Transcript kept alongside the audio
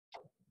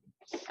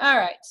All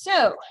right,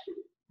 so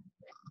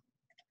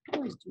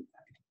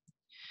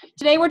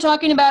today we're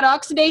talking about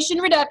oxidation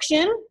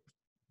reduction.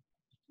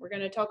 We're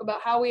going to talk about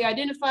how we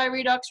identify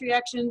redox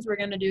reactions. We're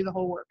going to do the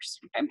whole works.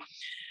 Okay.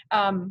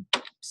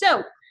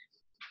 So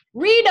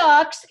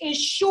redox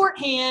is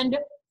shorthand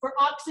for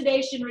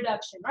oxidation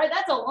reduction, right?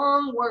 That's a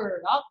long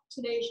word,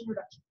 oxidation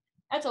reduction.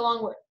 That's a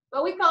long word,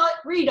 but we call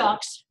it redox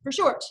for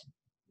short.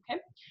 Okay.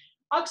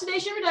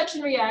 Oxidation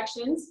reduction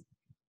reactions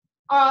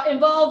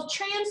involve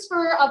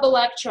transfer of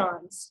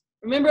electrons.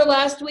 Remember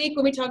last week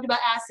when we talked about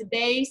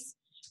acid-base?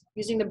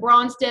 Using the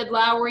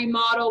Bronsted-Lowry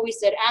model, we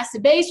said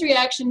acid-base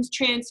reactions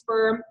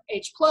transfer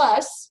H+,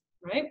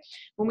 right?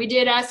 When we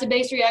did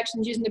acid-base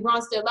reactions using the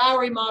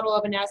Bronsted-Lowry model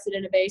of an acid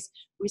and a base,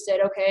 we said,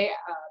 okay,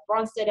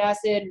 Bronsted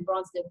acid and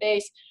Bronsted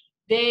base,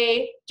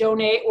 they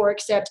donate or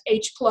accept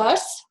H+,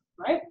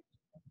 right?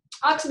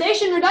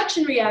 Oxidation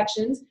reduction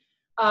reactions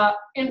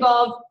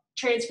involve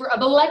transfer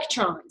of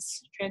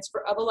electrons,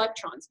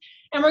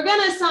 And we're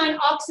going to assign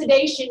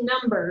oxidation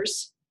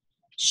numbers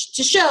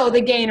to show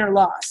the gain or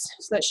loss.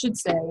 So that should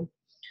say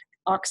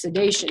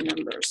oxidation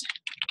numbers,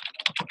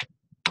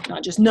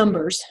 not just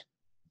numbers,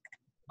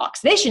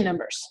 oxidation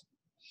numbers.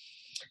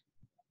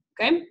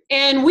 Okay,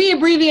 and we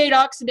abbreviate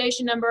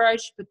oxidation number, I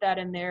should put that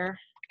in there,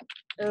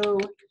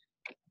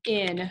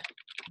 ON,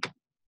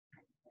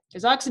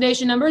 because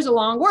oxidation number is a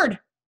long word,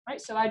 right?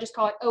 So I just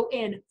call it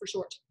ON for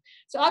short.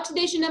 So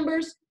oxidation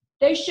numbers,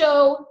 they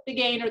show the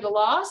gain or the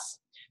loss.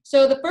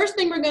 So the first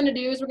thing we're going to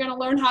do is we're going to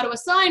learn how to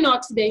assign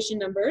oxidation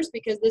numbers,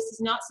 because this is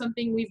not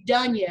something we've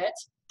done yet.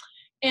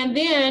 And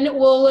then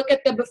we'll look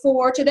at the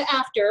before to the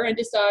after and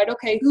decide,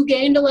 okay, who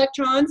gained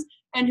electrons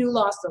and who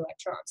lost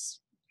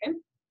electrons. Okay?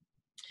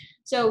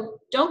 So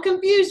don't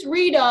confuse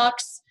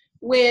redox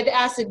with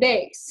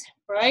acid-base,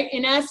 right?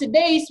 In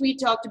acid-base, we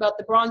talked about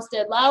the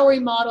Bronsted-Lowry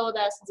model of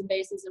acids and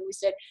bases, and we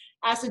said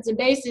acids and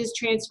bases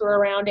transfer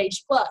around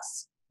H+.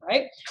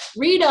 Right?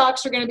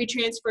 Redox are going to be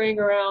transferring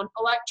around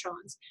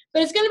electrons,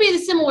 but it's going to be the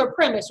similar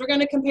premise. We're going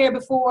to compare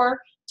before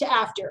to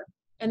after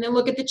and then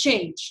look at the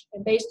change.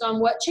 And based on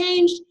what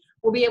changed,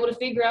 we'll be able to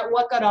figure out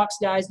what got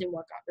oxidized and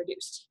what got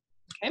reduced.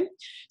 Okay?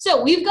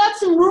 So we've got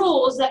some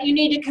rules that you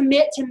need to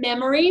commit to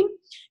memory.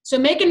 So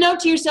make a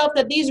note to yourself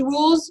that these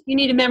rules, you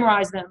need to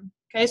memorize them.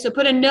 Okay? So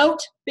put a note,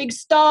 big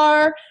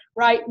star,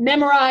 right?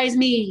 Memorize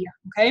me.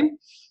 Okay?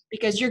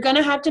 Because you're going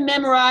to have to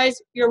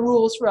memorize your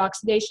rules for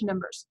oxidation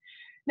numbers.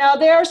 Now,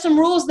 there are some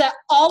rules that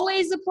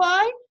always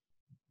apply,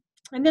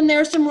 and then there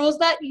are some rules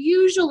that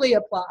usually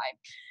apply.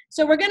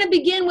 So we're going to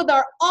begin with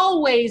our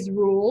always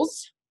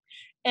rules,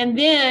 and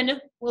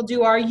then we'll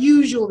do our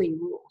usually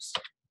rules.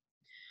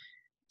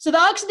 So the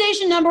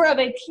oxidation number of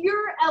a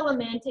pure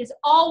element is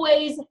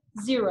always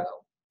 0.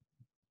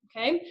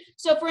 Okay?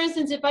 So for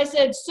instance, if I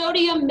said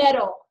sodium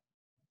metal,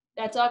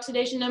 that's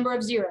oxidation number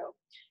of 0.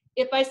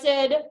 If I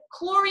said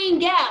chlorine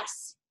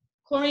gas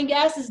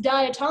is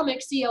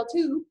diatomic,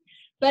 Cl2,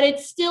 but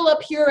it's still a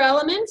pure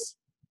element.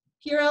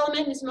 Pure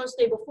element is most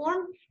stable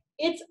form.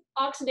 Its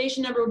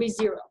oxidation number would be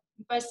 0.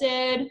 If I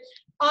said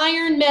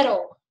iron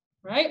metal,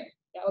 right,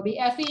 that would be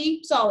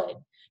Fe, solid.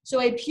 So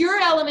a pure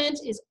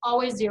element is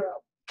always 0.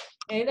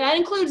 Okay, that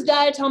includes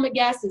diatomic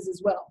gases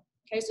as well.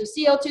 Okay, so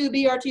Cl2,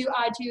 Br2,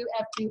 I2,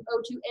 F2,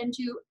 O2,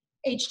 N2,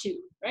 H2,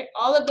 right?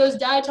 All of those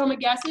diatomic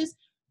gases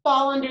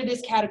fall under this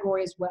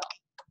category as well.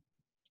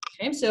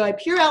 Okay, so a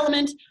pure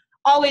element,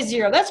 always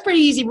 0. That's a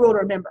pretty easy rule to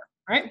remember,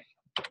 right?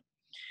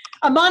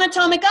 A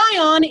monatomic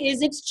ion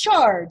is its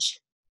charge.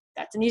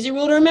 That's an easy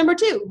rule to remember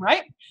too,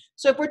 right?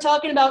 So if we're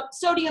talking about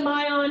sodium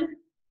ion,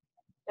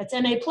 that's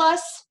Na+,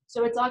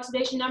 so its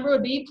oxidation number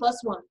would be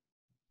 +1.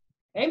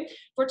 Okay? If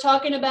we're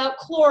talking about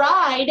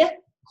chloride,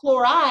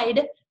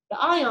 the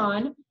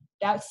ion,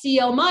 that's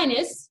Cl-,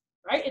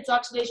 right? Its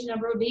oxidation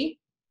number would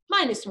be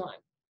 -1.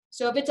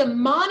 So if it's a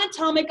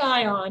monatomic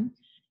ion,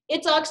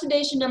 its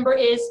oxidation number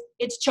is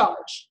its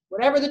charge,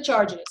 whatever the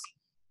charge is.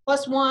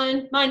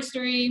 +1,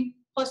 -3,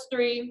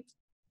 +3,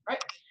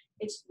 right?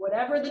 It's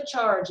whatever the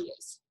charge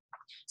is.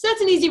 So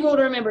that's an easy rule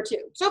to remember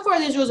too. So far,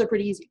 these rules are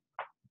pretty easy.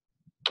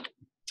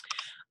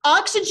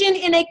 Oxygen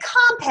in a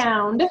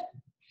compound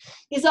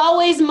is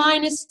always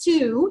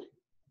 -2,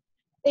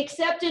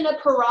 except in a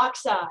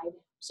peroxide.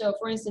 So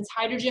for instance,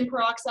 hydrogen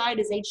peroxide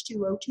is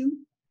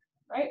H2O2,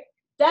 right?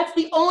 That's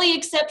the only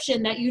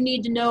exception that you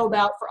need to know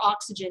about for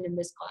oxygen in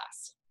this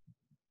class.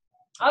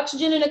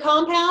 Oxygen in a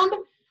compound,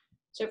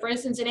 so for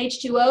instance, in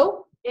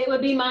H2O, it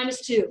would be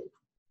 -2.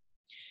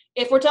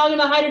 If we're talking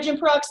about hydrogen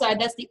peroxide,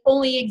 that's the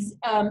only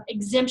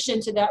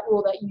exemption to that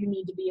rule that you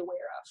need to be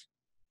aware of.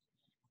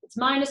 It's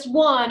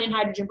 -1 in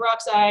hydrogen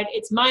peroxide.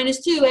 It's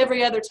 -2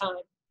 every other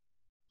time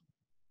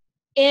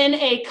in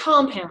a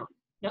compound.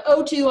 Now,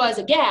 O2 as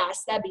a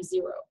gas, that'd be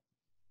 0.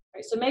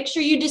 Right, so make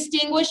sure you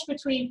distinguish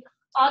between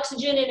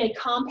oxygen in a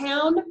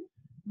compound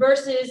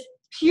versus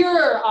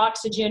pure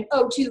oxygen,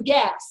 O2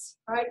 gas.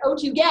 Right?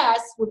 O2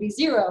 gas would be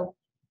 0.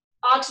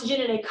 Oxygen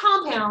in a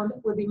compound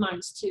would be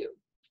 -2.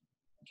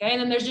 Okay, and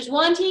then there's just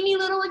one teeny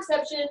little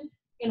exception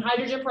in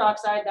hydrogen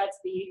peroxide. That's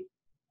the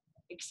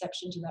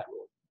exception to that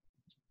rule.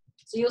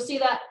 So you'll see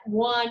that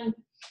one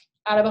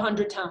out of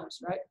 100 times,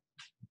 right?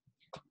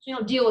 So you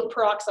don't deal with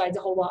peroxides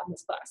a whole lot in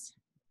this class.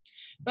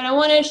 But I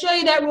want to show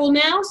you that rule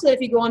now so that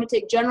if you go on to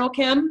take general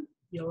chem,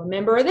 you'll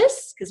remember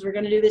this because we're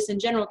going to do this in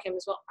general chem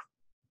as well.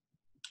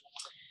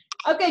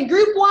 Okay,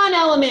 group 1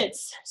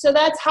 elements. So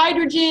that's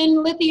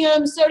hydrogen,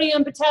 lithium,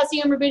 sodium,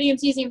 potassium, rubidium,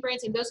 cesium,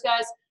 francium. Those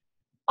guys,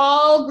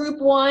 all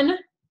group 1,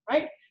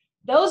 right?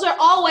 Those are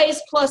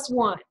always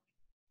 +1.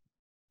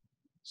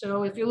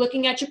 So if you're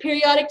looking at your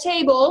periodic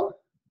table,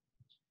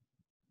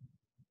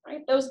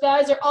 right, those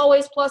guys are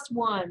always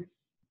 +1.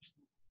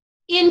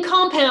 In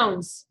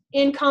compounds,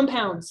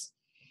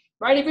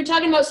 right? If you're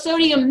talking about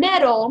sodium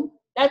metal,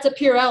 that's a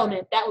pure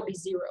element, that would be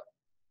 0.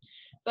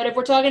 But if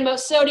we're talking about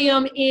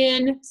sodium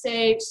in,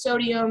 say,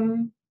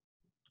 sodium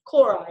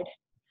chloride,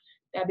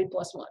 that'd be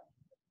 +1.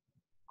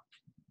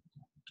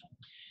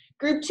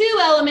 Group 2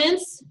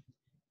 elements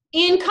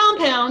in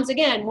compounds,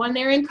 again, when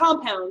they're in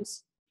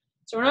compounds.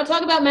 So we're not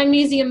talking about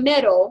magnesium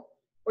metal,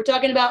 we're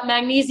talking about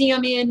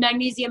magnesium in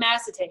magnesium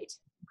acetate,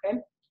 okay?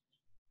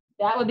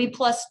 That would be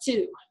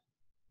 +2.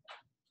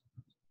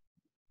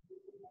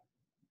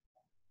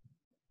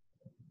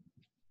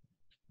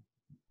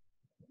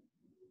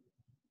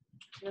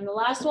 And the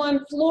last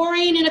one,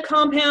 fluorine in a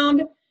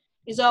compound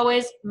is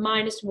always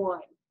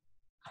 -1.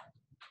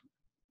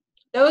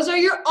 Those are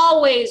your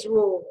always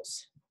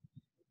rules.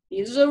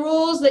 These are the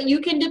rules that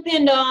you can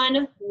depend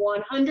on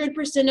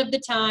 100% of the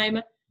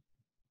time.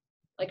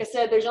 Like I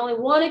said, there's only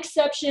one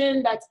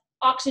exception, that's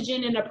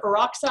oxygen in a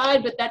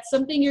peroxide, but that's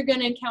something you're going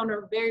to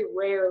encounter very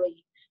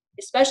rarely,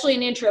 especially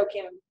in intro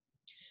chem.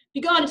 If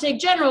you go on to take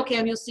general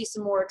chem, you'll see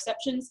some more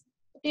exceptions.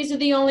 But these are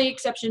the only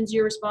exceptions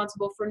you're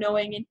responsible for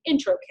knowing in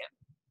intro chem.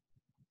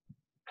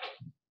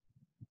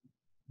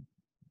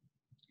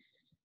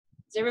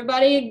 Has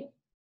everybody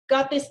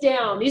got this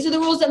down? These are the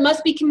rules that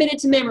must be committed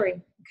to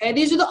memory. Okay,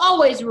 these are the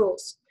always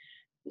rules.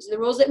 These are the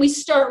rules that we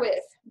start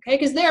with. Okay,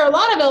 because there are a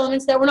lot of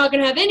elements that we're not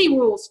going to have any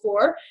rules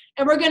for,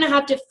 and we're going to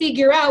have to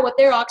figure out what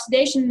their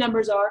oxidation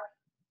numbers are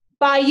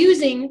by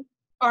using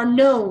our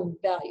known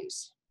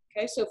values.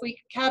 Okay, so if we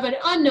have an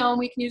unknown,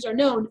 we can use our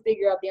known to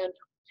figure out the unknown.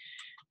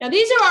 Now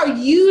these are our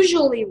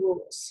usually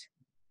rules.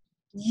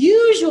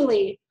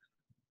 Usually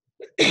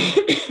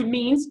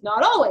means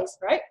not always,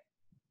 right?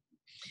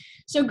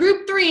 So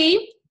group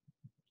 3,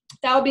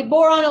 that would be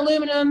boron,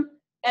 aluminum,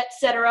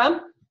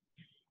 etc.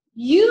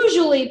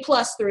 Usually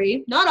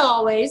 +3, not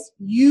always,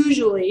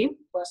 usually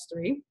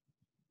 +3.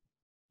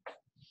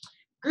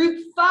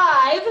 Group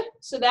 5,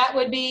 so that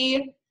would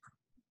be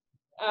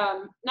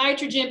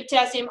nitrogen,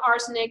 potassium,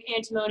 arsenic,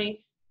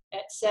 antimony,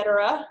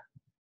 etc.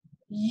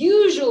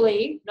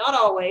 Usually, not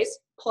always,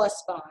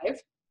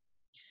 +5.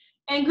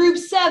 And group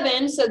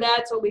 7, so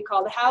that's what we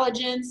call the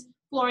halogens,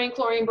 fluorine,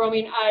 chlorine,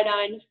 bromine,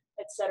 iodine,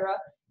 etc.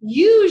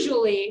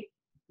 Usually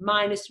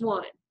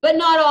 -1, but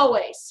not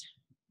always.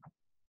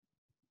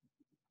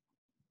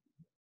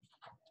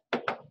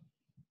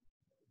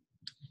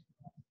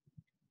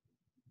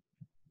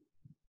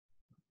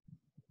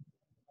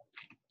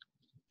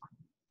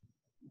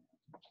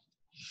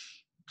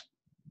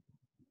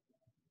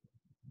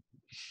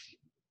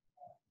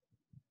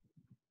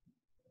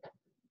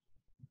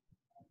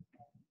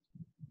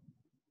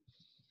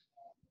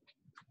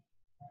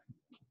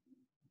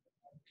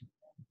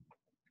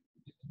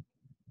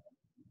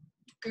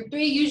 Group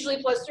 3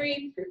 usually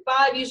 +3, group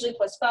 5 usually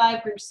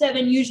 +5, group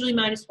 7 usually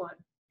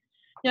 -1.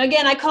 Now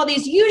again, I call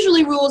these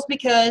usually rules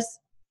because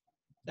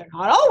they're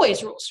not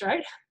always rules,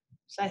 right?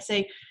 So I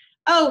say,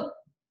 oh,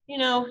 you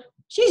know,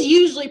 she's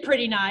usually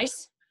pretty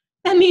nice.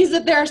 That means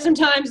that there are some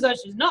times that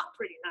she's not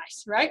pretty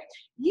nice, right?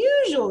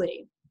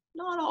 Usually,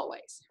 not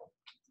always.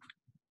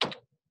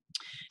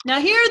 Now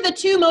here are the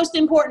 2 most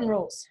important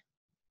rules.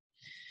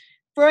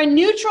 For a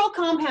neutral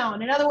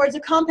compound, in other words, a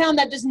compound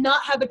that does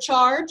not have a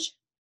charge,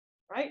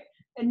 right?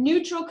 A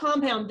neutral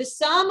compound, the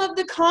sum of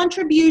the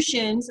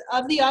contributions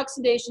of the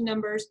oxidation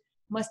numbers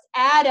must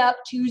add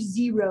up to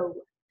 0.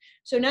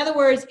 So in other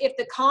words, if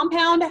the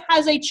compound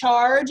has a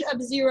charge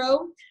of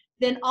 0,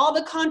 then all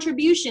the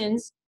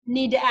contributions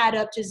need to add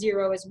up to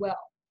 0 as well.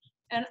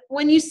 And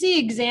when you see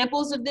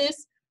examples of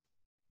this,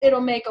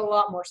 it'll make a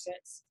lot more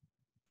sense.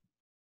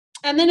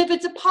 And then if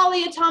it's a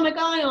polyatomic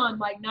ion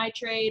like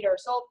nitrate or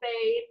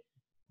sulfate,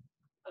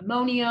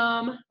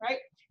 ammonium, right?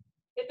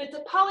 If it's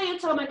a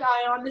polyatomic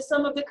ion, the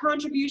sum of the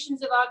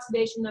contributions of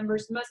oxidation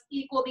numbers must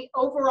equal the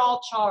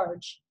overall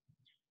charge.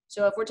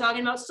 So if we're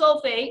talking about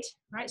sulfate,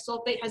 right,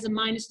 sulfate has a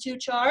 -2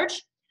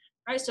 charge,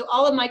 right? So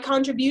all of my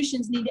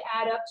contributions need to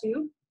add up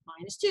to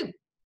 -2.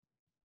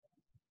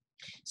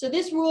 So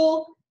this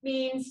rule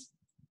means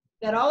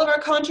that all of our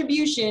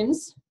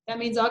contributions, that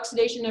means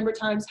oxidation number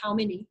times how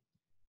many,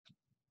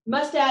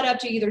 must add up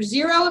to either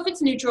 0 if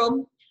it's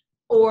neutral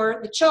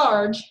or the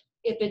charge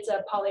if it's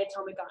a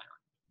polyatomic ion.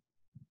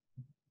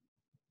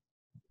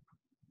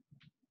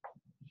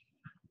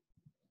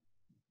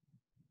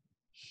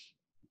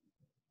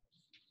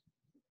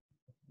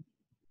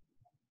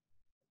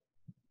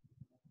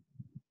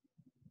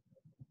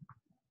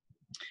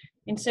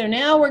 And so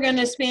now we're going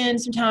to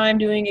spend some time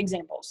doing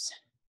examples.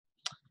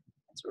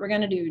 That's what we're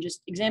going to do.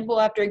 Just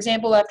example after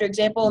example after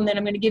example, and then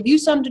I'm going to give you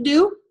some to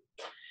do,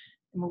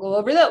 and we'll go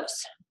over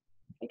those.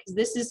 Because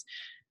this is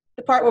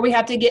the part where we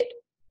have to get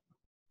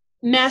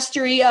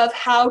mastery of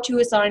how to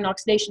assign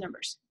oxidation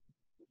numbers.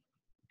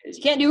 Because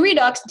you can't do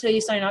redox until you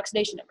assign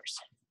oxidation numbers.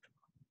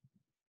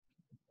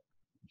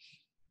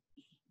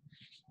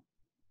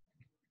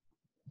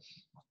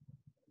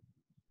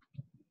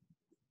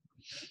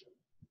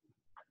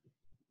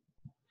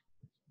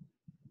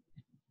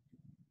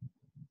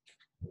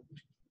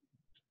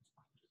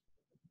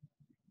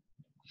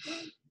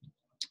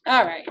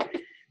 All right.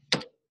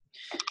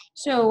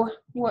 So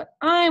what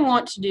I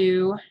want to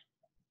do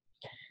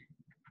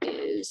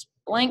is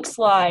blank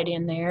slide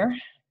in there.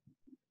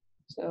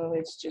 So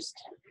it's just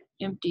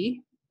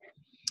empty.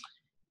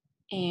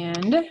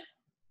 And I'm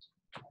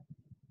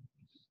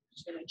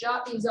just going to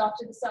jot these off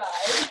to the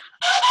side.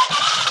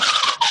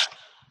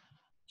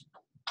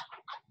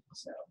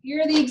 So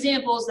here are the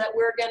examples that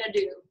we're going to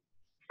do.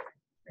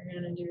 We're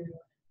going to do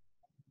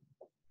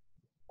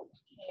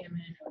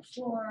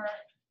KMnO4,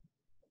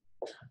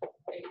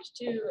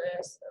 H2SO4,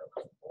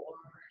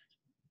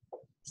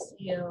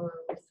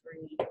 ClO3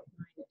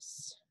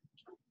 minus,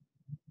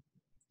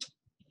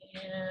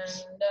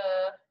 and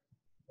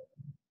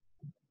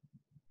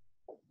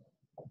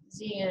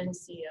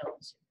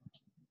ZnCl2.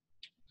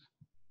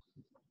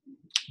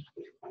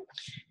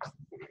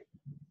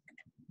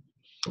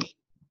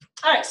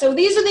 All right, so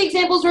these are the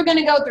examples we're going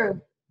to go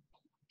through.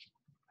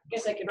 I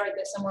guess I could write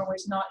that somewhere where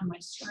it's not in my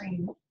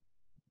screen.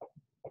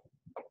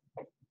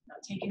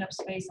 Not taking up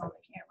space on the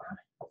camera.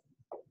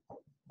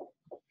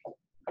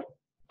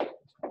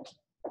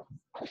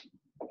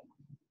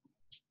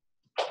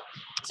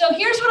 So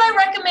here's what I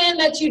recommend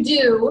that you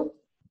do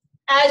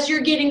as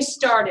you're getting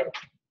started,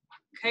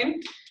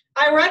 okay?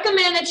 I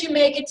recommend that you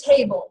make a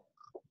table.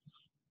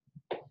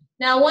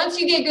 Now, once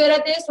you get good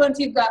at this, once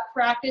you've got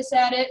practice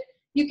at it,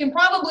 you can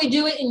probably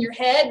do it in your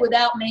head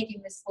without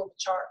making this little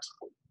chart.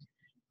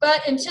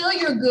 But until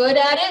you're good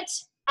at it,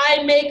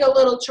 I'd make a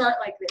little chart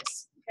like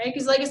this, okay?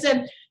 Because like I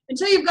said,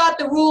 until you've got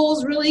the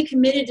rules really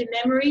committed to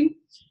memory,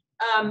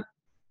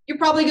 you're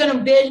probably going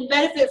to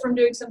benefit from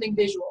doing something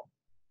visual.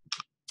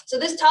 So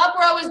this top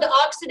row is the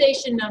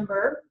oxidation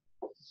number,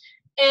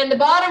 and the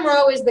bottom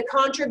row is the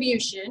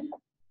contribution.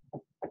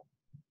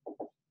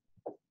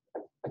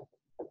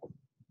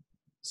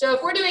 So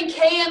if we're doing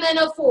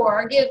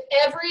KMnO4, give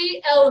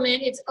every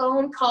element its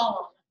own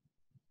column.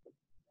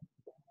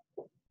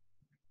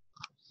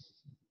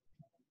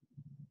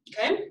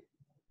 Okay?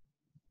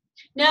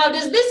 Now,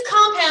 does this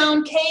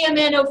compound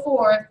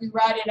KMnO4, if we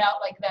write it out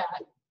like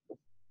that,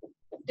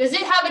 does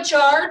it have a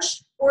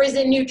charge or is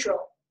it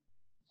neutral?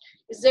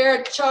 Is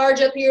there a charge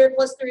up here,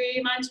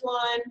 +3,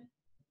 -1?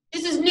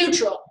 This is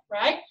neutral,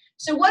 right?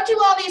 So what do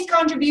all these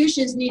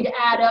contributions need to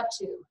add up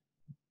to?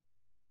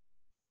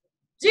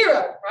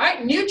 0,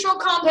 right? Neutral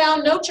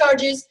compound, no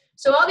charges.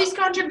 So all these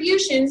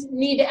contributions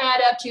need to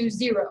add up to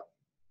 0.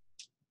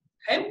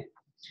 Okay?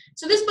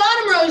 So this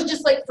bottom row is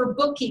just like for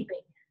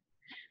bookkeeping.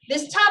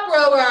 This top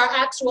row are our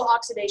actual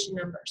oxidation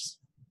numbers.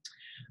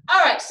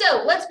 All right,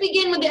 so let's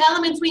begin with the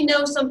elements we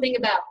know something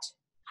about.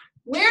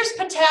 Where's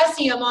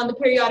potassium on the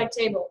periodic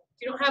table?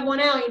 If you don't have one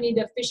out, you need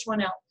to fish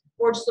one out,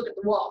 or just look at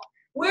the wall.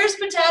 Where's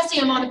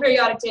potassium on the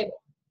periodic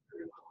table?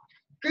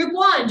 Group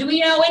 1. Do we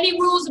know any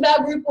rules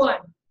about group 1?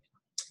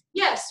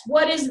 Yes.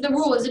 What is the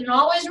rule? Is it an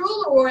always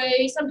rule or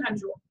a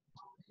sometimes rule?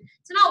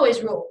 It's an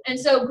always rule. And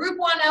so group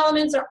 1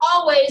 elements are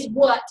always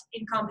what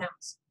in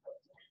compounds?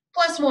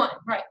 +1,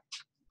 right.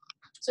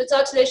 So it's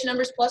oxidation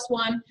numbers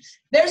 +1.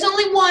 There's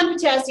only one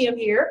potassium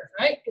here,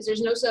 right? Because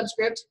there's no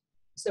subscript.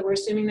 So we're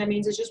assuming that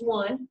means it's just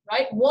 1,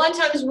 right? 1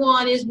 times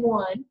 1 is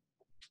 1.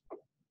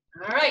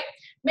 All right.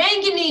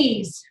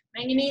 Manganese.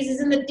 Manganese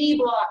is in the D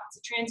block. It's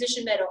a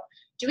transition metal.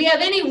 Do we have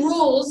any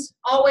rules,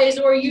 always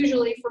or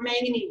usually, for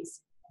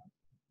manganese?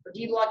 For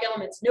D block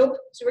elements? Nope.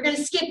 So we're going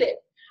to skip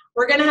it.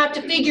 We're going to have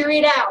to figure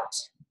it out.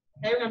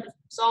 Okay, we're going to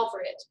solve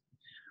for it.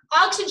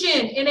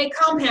 Oxygen in a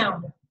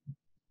compound.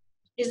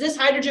 Is this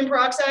hydrogen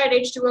peroxide,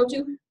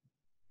 H2O2?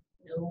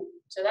 No.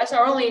 So that's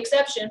our only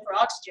exception for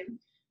oxygen.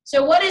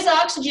 So what is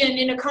oxygen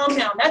in a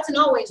compound? That's an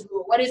always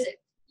rule. What is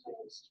it?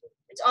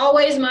 It's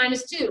always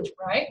 -2,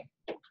 right?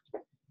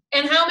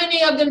 And how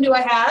many of them do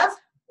I have?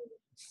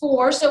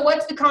 4. So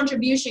what's the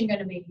contribution going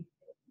to be?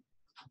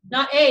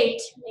 Not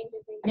 8,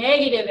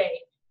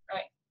 -8,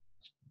 right?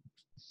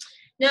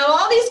 Now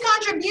all these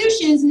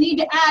contributions need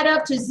to add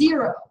up to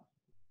 0.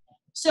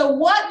 So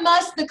what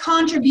must the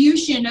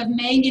contribution of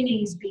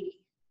manganese be?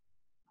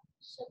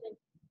 7.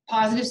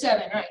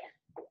 +7, right?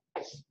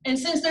 And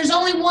since there's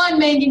only one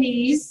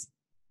manganese,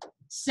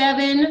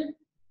 7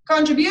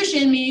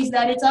 contribution means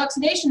that its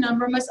oxidation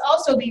number must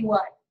also be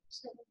what?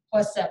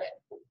 +7.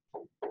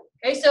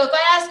 Okay, so if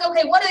I ask,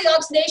 okay, what are the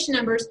oxidation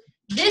numbers?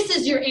 This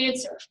is your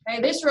answer.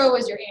 Okay, this row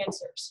is your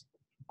answers.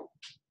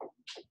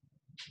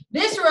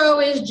 This row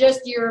is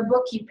just your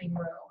bookkeeping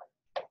row.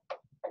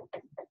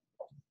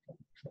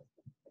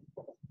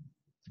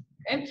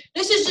 Okay,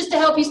 this is just to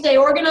help you stay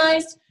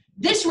organized.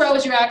 This row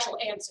is your actual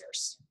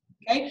answers.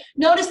 Okay?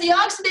 Notice the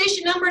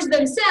oxidation numbers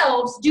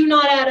themselves do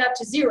not add up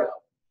to 0.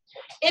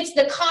 It's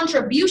the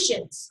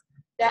contributions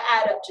that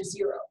add up to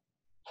 0.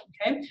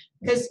 Okay?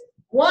 Because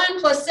 1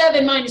 plus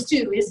 7 minus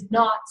 2 is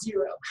not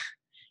 0.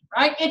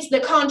 Right? It's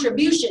the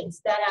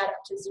contributions that add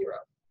up to 0.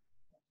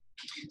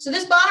 So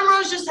this bottom row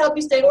is just to help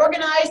you stay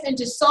organized and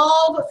to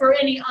solve for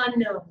any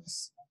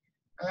unknowns.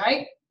 All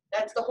right?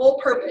 That's the whole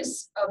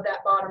purpose of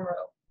that bottom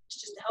row. It's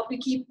just to help you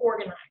keep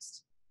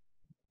organized.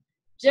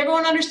 Does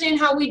everyone understand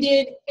how we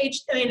did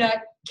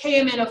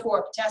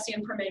KMNO4,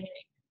 potassium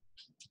permanganate?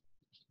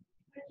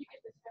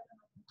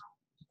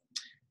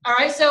 All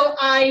right, so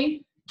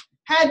I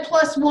had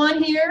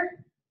 +1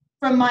 here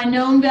from my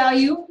known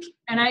value,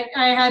 and I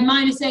had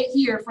 -8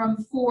 here from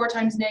 4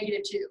 times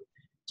 -2.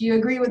 Do you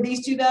agree with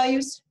these two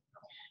values?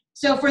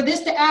 So for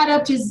this to add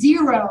up to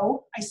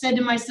 0, I said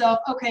to myself,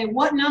 okay,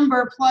 what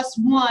number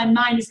 +1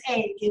 minus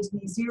 8 gives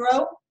me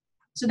 0?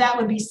 So that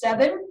would be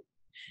 7.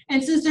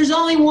 And since there's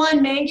only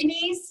one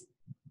manganese,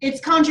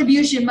 its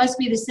contribution must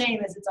be the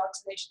same as its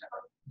oxidation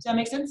number. Does that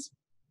make sense?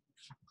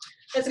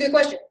 That's a good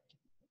question.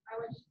 I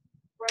was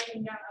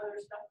writing down other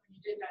stuff when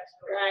you did that. So.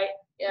 Right,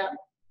 yeah.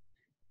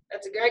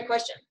 That's a great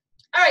question.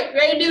 All right,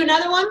 ready to do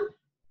another one?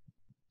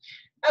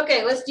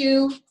 Okay, let's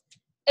do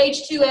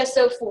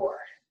H2SO4.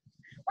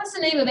 What's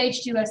the name of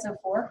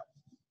H2SO4?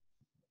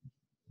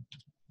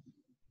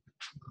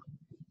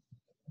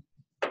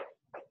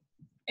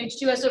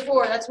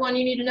 H2SO4, that's one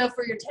you need to know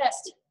for your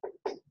test.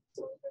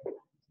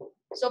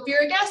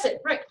 Sulfuric acid,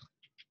 right.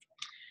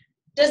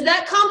 Does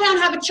that compound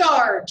have a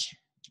charge?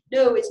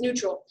 No, it's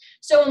neutral.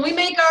 So when we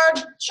make our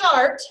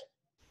chart,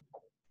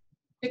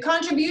 the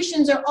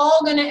contributions are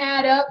all going to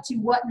add up to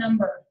what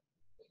number?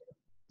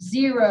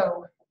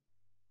 0.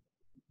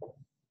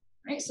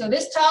 Right, so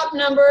this top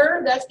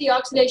number, that's the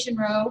oxidation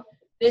row.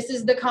 This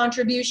is the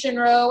contribution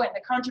row, and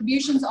the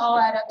contributions all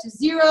add up to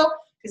 0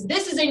 because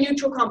this is a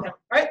neutral compound,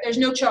 right? There's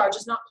no charge.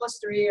 It's not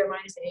 +3 or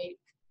 -8.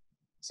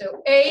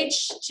 So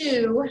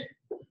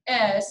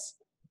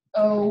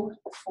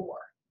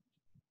H2SO4.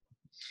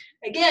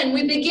 Again,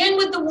 we begin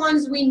with the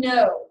ones we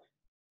know.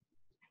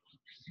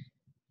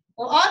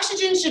 Well,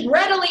 oxygen should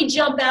readily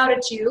jump out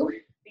at you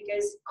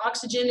because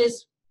oxygen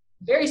is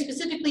very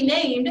specifically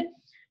named.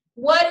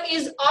 What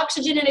is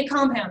oxygen in a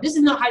compound? This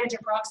is not hydrogen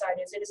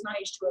peroxide, is it? It's not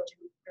H2O2.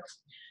 No.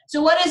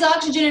 So what is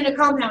oxygen in a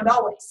compound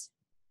always?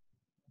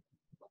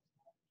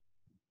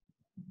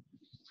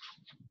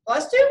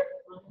 +2?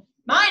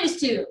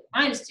 -2.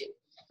 -2.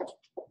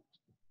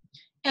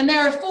 And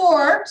there are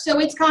 4, so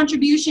its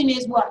contribution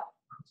is what?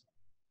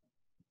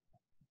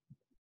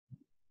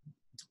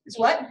 Is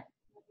what?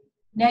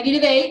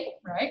 -8,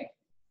 right?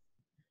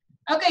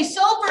 Okay,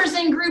 sulfur's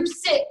in group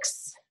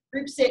 6.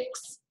 Group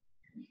 6.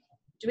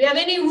 Do we have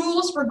any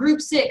rules for group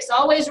 6?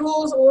 Always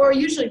rules or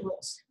usually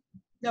rules?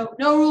 No,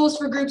 no rules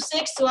for group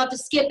 6, so we'll have to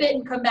skip it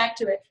and come back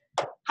to it.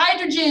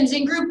 Hydrogen's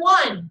in group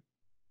 1.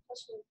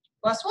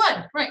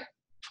 +1, right.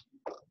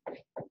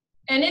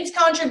 And its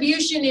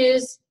contribution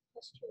is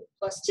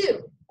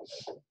 +2.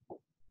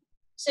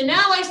 So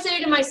now I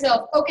say to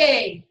myself,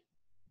 okay,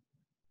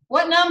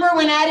 what number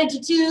when added to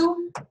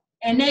 2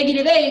 and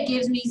 -8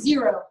 gives me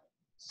 0?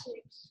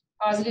 6.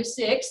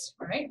 +6,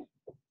 right?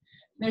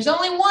 There's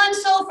only one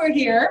sulfur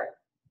here,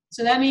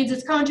 so that means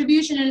its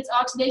contribution and its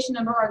oxidation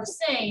number are the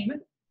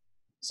same.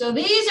 So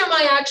these are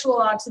my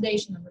actual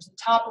oxidation numbers, the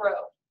top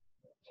row.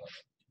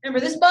 Remember,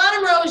 this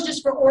bottom row is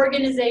just for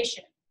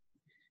organization.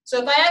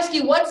 So if I ask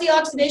you what's the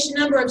oxidation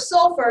number of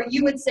sulfur,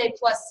 you would say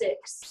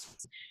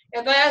 +6.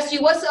 If I asked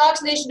you what's the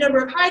oxidation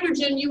number of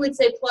hydrogen, you would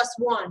say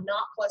 +1,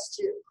 not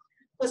 +2.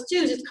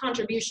 +2 is its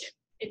contribution.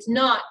 It's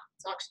not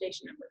its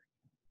oxidation number.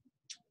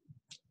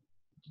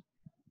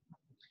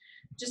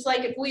 Just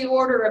like if we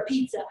order a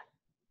pizza,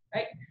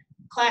 right?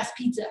 Class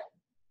pizza,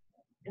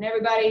 and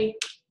everybody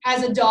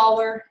has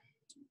 $1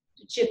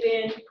 to chip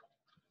in,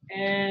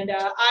 and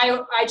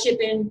I chip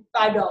in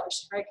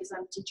 $5, right? Because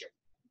I'm a teacher,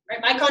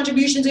 right? My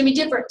contribution is going to be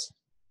different.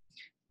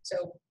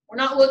 So we're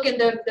not looking,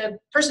 the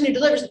person who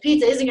delivers the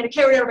pizza isn't going to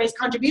care what everybody's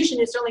contribution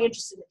is, only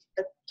interested in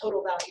the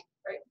total value,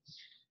 right?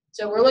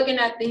 So we're looking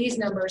at these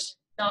numbers,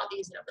 not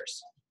these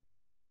numbers.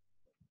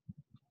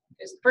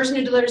 Because the person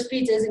who delivers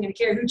pizza isn't going to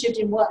care who chipped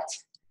in what.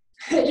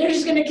 They're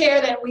just going to care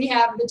that we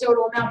have the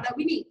total amount that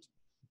we need.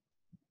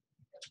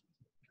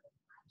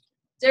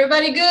 Is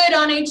everybody good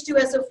on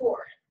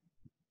H2SO4?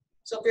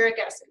 Sulfuric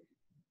acid.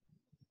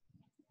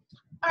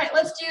 All right,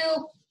 let's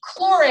do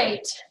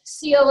chlorate,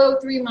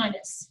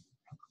 ClO3-.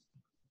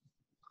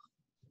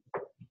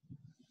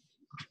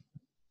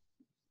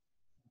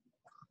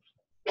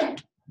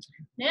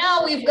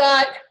 Now we've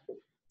got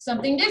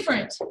something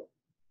different.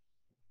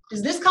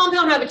 Does this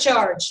compound have a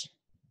charge?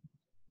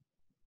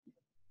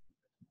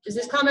 Does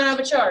this compound have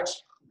a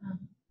charge?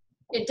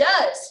 It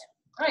does.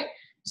 Right.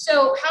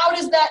 So how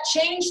does that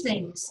change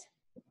things?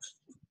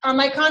 Are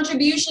my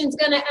contributions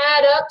going to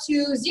add up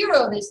to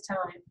 0 this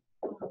time?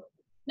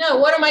 No.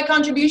 What are my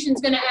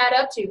contributions going to add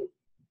up to?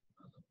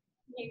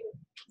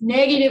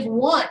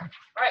 -1.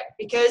 Right.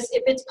 Because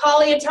if it's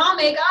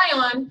polyatomic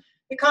ion,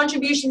 the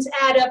contributions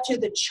add up to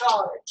the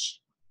charge.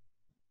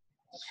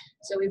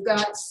 So we've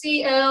got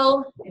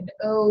Cl and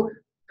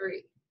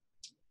O3.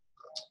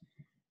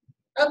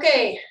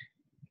 Okay,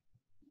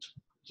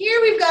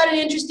 here we've got an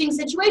interesting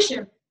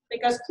situation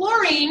because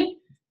chlorine,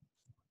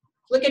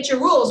 look at your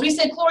rules. We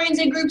said chlorine's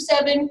in group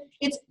 7.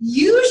 It's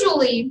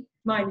usually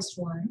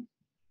 -1.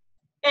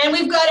 And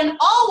we've got an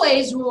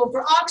always rule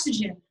for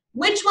oxygen.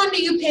 Which one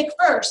do you pick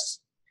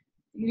first?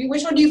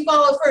 Which one do you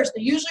follow first?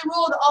 The usually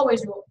rule or the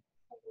always rule?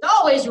 The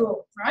always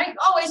rule, right?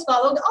 Always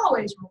follow the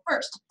always rule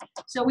first.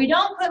 So we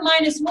don't put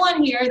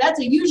 -1 here. That's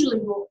a usually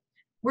rule.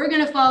 We're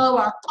going to follow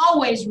our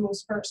always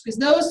rules first because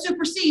those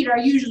supersede our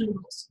usually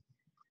rules.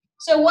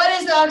 So what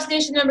is the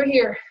oxidation number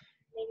here?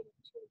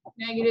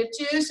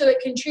 -2, so it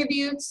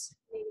contributes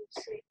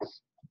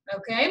 -6.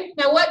 Okay,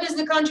 now what does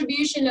the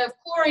contribution of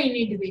chlorine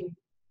need to be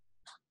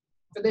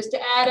for this to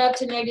add up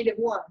to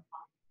 -1?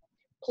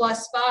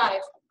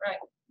 +5, right?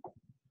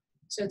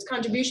 So its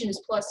contribution is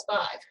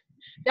 +5.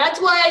 That's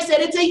why I said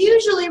it's a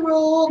usually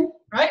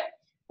rule, right?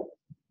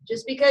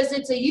 Just because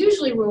it's a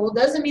usually rule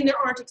doesn't mean there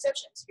aren't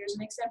exceptions. Here's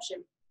an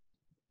exception.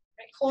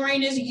 Right?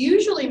 Chlorine is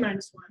usually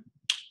 -1.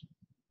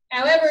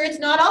 However, it's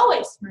not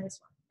always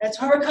 -1. That's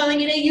why we're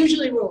calling it a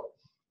usually rule,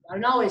 not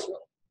an always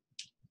rule.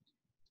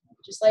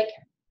 Just like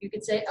you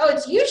could say, oh,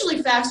 it's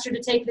usually faster to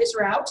take this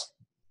route,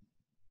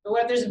 but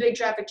what if there's a big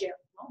traffic jam?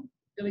 Well,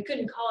 then we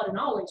couldn't call it an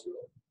always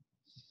rule.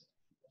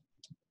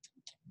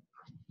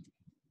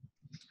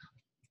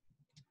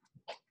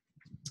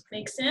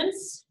 Make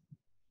sense?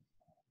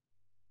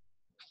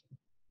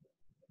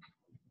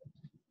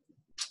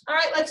 All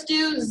right, let's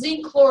do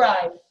zinc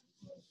chloride,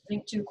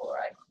 zinc 2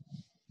 chloride.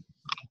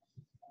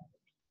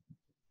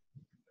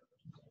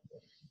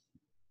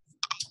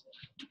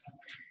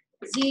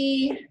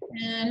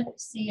 ZnCl2.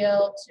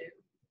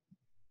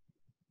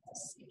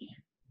 Let's see.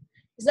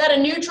 Is that a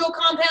neutral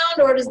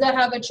compound or does that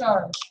have a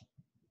charge?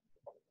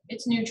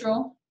 It's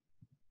neutral.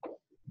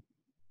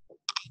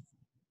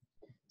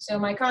 So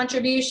my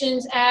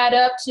contributions add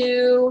up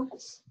to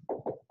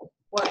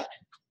what?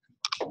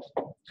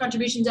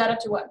 Contributions add up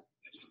to what?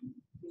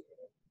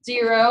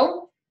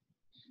 0.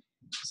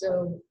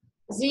 So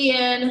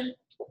ZnCl2.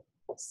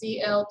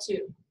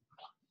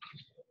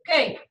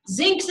 Okay,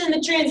 zinc's in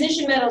the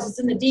transition metals. It's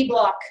in the D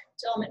block.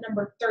 It's element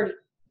number 30.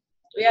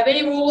 Do we have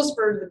any rules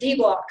for the D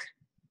block?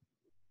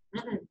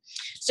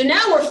 So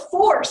now we're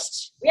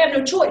forced. We have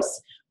no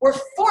choice. We're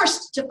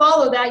forced to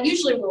follow that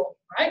usually rule,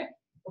 right?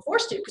 We're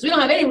forced to because we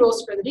don't have any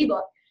rules for the D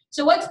block.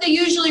 So what's the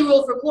usually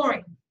rule for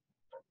chlorine?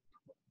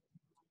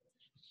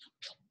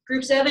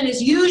 Group 7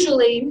 is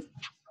usually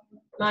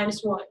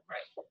 -1,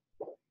 right?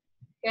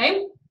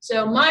 Okay,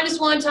 so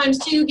 -1 times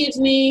 2 gives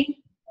me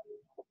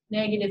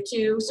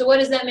 -2. So what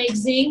does that make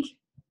zinc?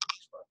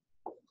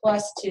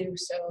 +2.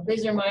 So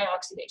these are my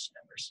oxidation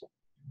numbers.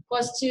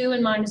 +2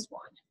 and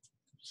 -1.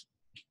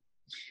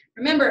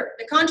 Remember,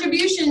 the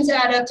contributions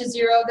add up to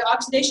 0. The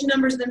oxidation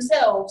numbers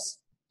themselves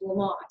will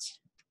not.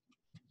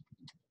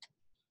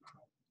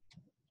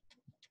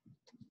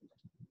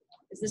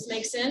 Does this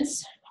make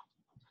sense?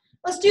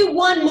 Let's do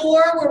one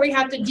more where we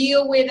have to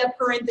deal with a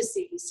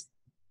parentheses.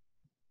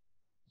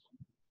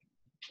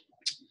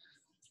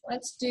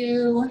 Let's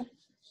do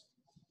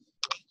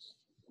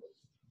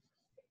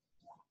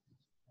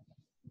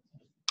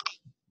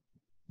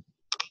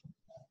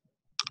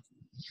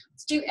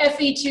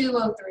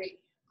Fe2O3.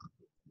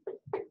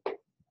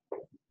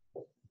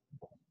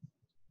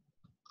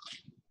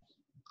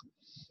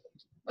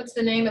 What's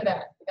the name of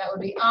that? That would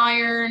be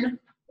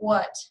iron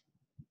what?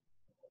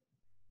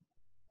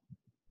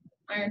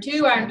 Iron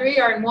 2, iron 3,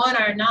 iron 1,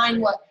 iron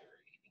 9, what?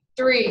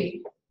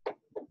 3.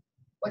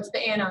 What's the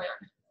anion?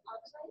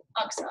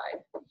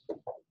 Oxide.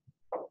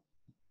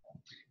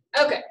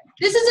 Okay,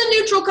 this is a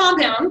neutral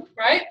compound,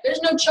 right?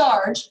 There's no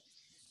charge,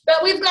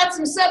 but we've got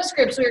some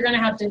subscripts we're going to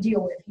have to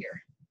deal with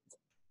here.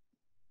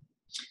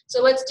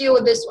 So let's deal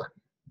with this one.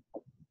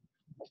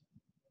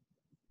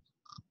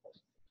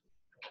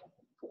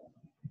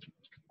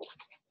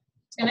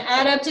 It's going to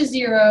add up to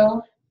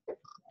 0.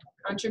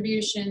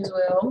 Contributions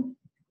will.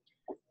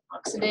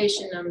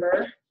 Oxidation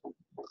number,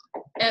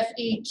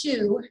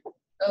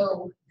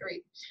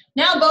 Fe2O3.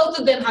 Now both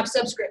of them have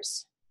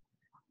subscripts,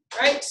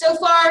 right? So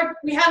far,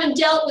 we haven't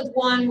dealt with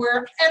one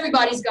where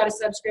everybody's got a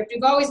subscript.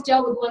 We've always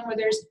dealt with one where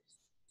there's,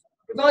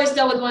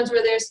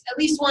 at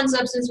least one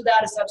substance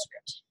without a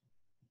subscript.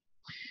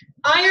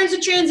 Iron's a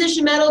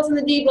transition metal. It's in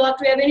the D block.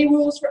 Do we have any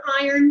rules for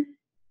iron?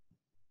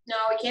 No,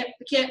 we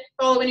can't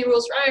follow any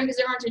rules for iron because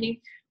there aren't any.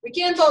 We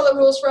can follow the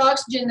rules for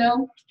oxygen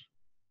though.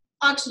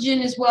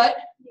 Oxygen is what?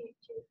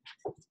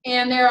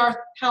 And there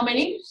are how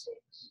many?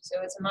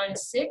 So it's a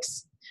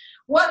 -6.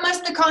 What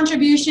must the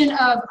contribution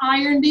of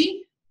iron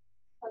be?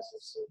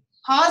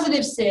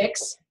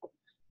 +6.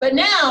 But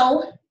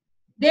now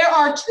there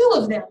are 2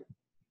 of them.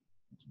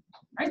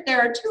 Right? There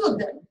are 2 of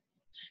them.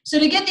 So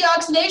to get the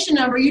oxidation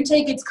number, you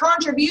take its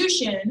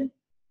contribution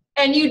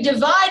and you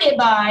divide it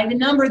by the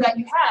number that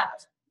you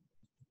have.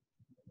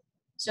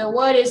 So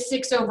what is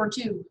 6 over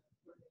 2?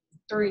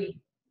 3.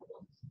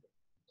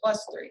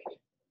 +3.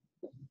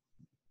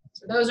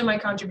 So those are my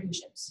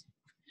contributions.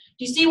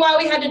 Do you see why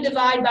we had to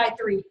divide by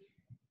 3?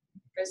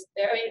 because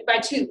by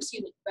 2,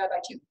 excuse me, by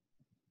 2,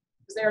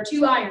 because there are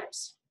 2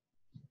 irons.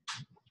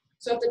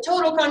 So if the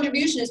total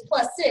contribution is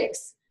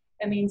 +6,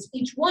 that means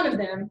each one of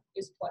them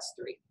is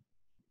 +3.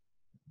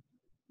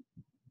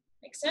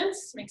 Make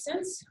sense? Make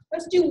sense?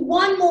 Let's do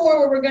one more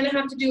where we're going to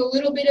have to do a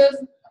little bit of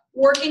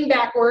working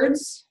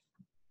backwards.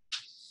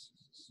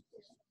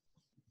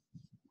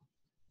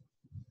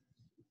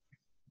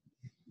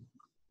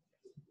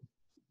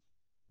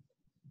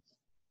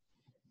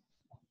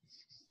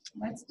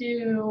 Let's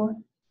do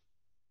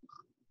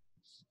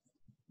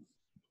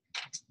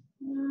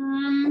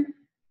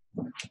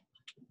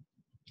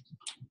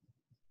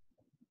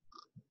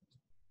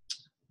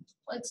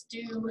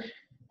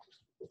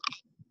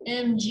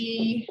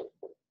MgNO3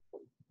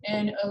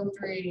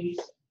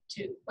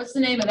 2. What's the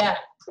name of that?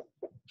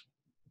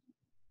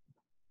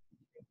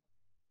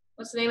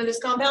 What's the name of this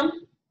compound?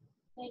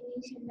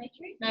 Magnesium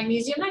nitrate.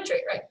 Magnesium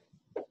nitrate, right.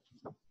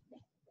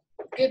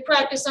 Good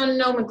practice on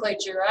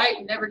nomenclature, right?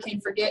 You never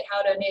can forget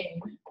how to name.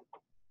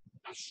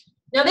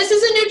 Now this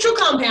is a neutral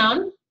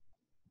compound,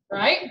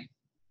 right?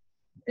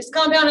 This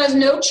compound has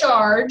no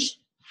charge.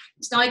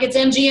 It's not like it's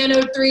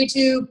MgNO3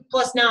 2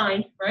 +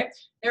 9, right?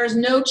 There is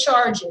no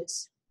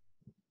charges.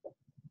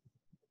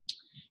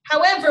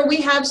 However,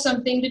 we have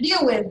something to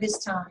deal with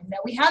this time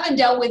that we haven't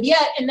dealt with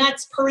yet, and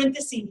that's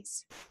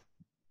parentheses.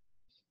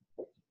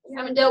 We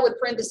haven't dealt with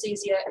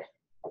parentheses yet.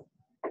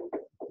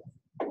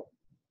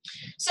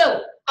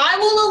 So I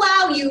will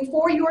allow you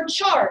for your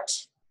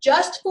chart,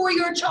 just for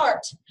your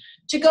chart,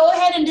 to go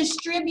ahead and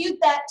distribute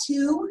that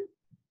 2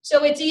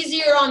 so it's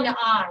easier on the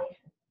eye.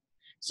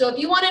 So if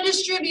you want to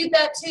distribute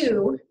that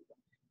 2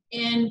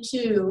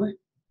 into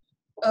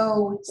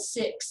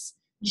O6,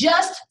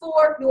 just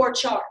for your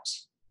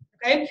chart,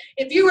 okay?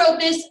 If you wrote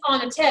this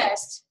on a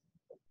test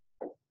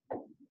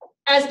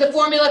as the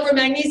formula for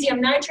magnesium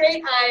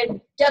nitrate,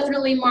 I'd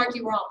definitely mark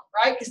you wrong,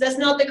 right? Because that's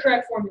not the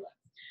correct formula.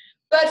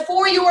 But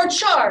for your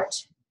chart,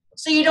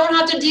 so you don't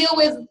have to deal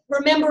with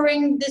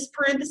remembering this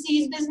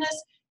parentheses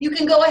business, you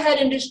can go ahead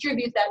and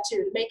distribute that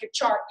 2 to make your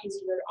chart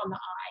easier on the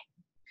eye,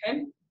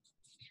 okay?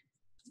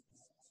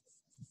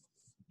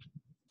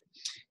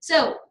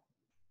 So,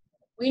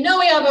 we know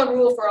we have a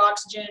rule for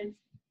oxygen.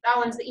 That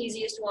one's the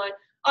easiest one.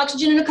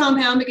 Oxygen in a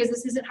compound, because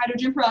this isn't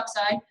hydrogen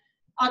peroxide.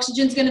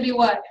 Oxygen's going to be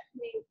what?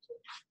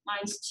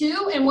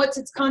 -2. And what's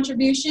its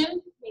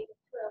contribution?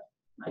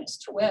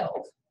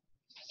 -12.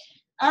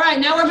 All right,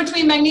 now we're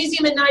between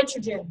magnesium and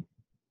nitrogen.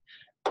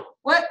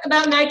 What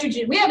about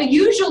nitrogen? We have a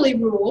usually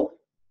rule,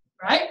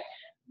 right?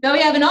 Now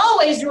we have an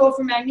always rule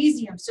for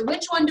magnesium. So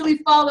which one do we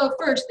follow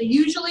first, the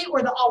usually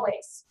or the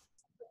always?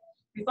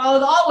 We follow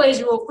the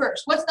always rule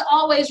first. What's the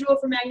always rule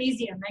for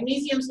magnesium?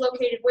 Magnesium's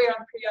located where on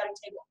the periodic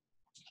table?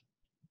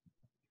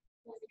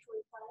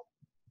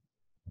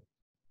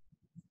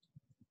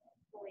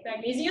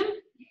 Magnesium?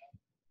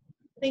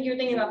 I think you're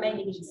thinking about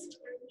manganese.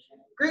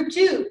 Group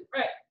 2,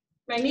 right.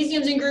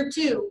 Magnesium's in group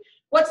 2.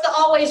 What's the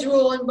always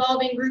rule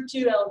involving group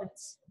 2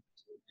 elements?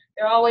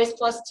 They're always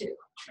 +2,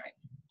 right?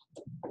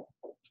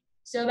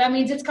 So that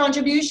means its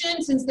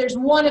contribution, since there's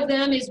one of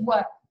them, is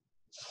what?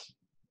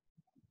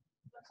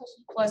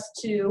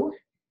 +2.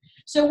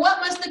 So what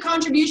must the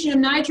contribution of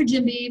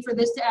nitrogen be for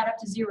this to add up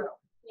to 0?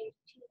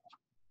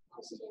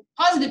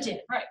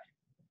 +10, right.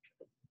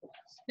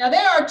 Now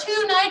there are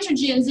 2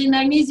 nitrogens in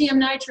magnesium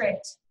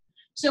nitrate.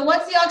 So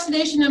what's the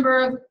oxidation number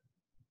of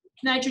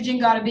nitrogen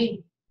got to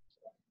be?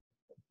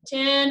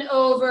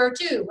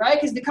 10/2, right?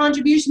 Because the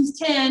contribution's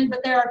 10,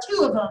 but there are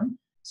 2 of them.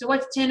 So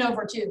what's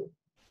 10/2?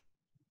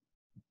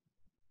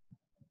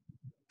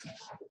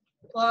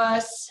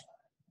 +5,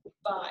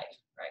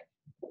 right?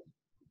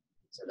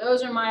 So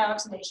those are my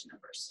oxidation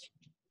numbers.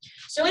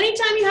 So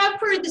anytime you have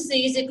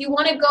parentheses, if you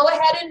want to go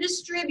ahead and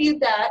distribute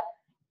that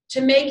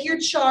to make your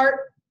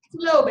chart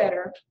flow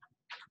better,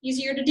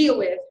 easier to deal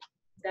with,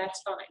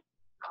 that's fine.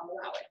 I'll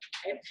allow it,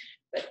 okay?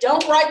 But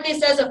don't write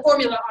this as a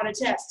formula on a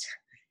test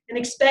and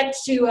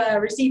expect to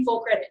receive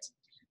full credit,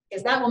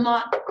 because that will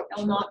not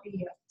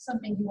be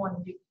something you want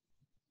to do.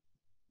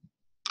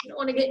 You don't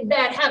want to get in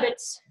bad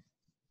habits.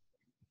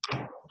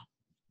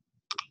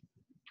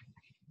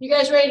 You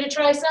guys ready to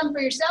try some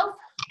for yourself?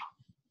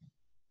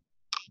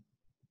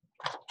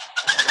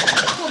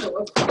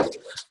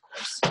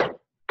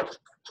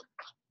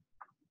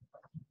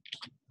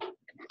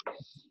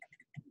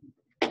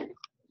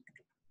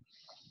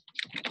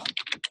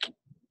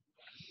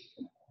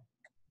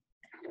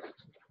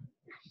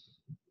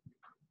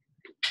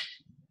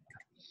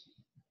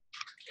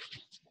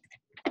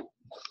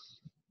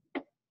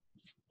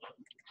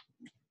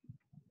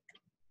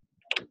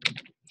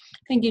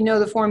 I think you know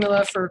the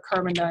formula for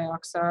carbon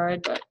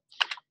dioxide, but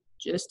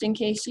just in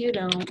case you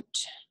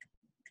don't.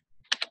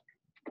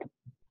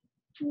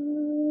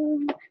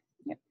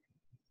 Yep.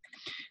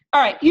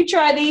 All right, you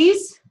try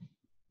these.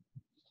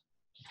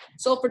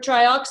 Sulfur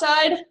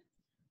trioxide,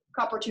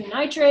 copper 2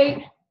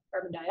 nitrate,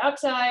 carbon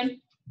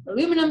dioxide,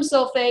 aluminum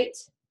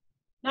sulfate,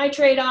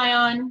 nitrate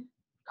ion,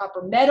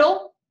 copper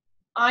metal,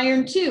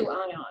 iron 2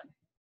 ion.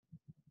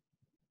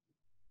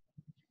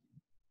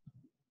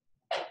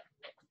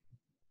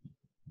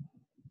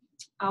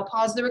 I'll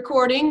pause the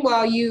recording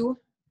while you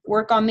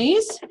work on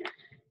these, and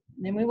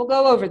then we will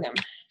go over them.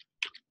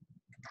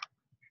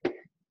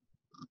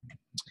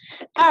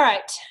 All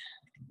right,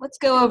 let's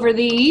go over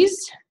these.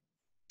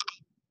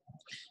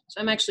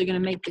 So I'm actually going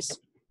to make this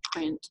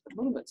print a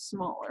little bit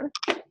smaller.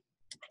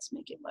 Let's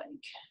make it like,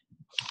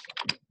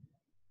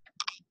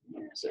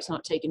 so it's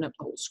not taking up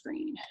the whole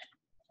screen.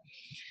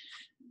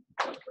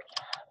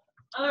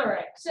 All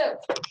right, so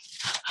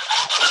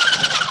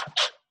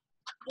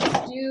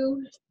let's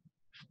do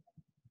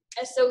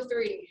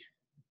SO3.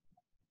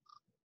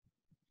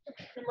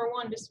 Number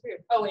 1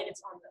 disappeared. Oh wait,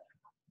 it's on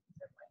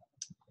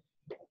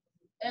the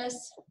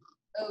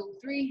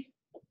SO3.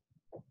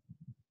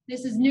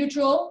 This is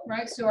neutral,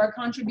 right? So our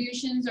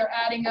contributions are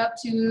adding up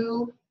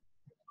to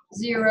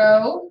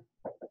 0.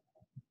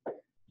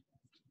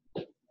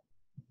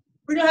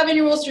 We don't have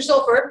any rules for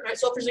sulfur, right?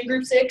 Sulfur's in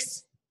group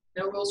 6.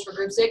 No rules for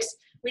group 6.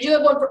 We do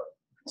have one for,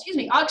 excuse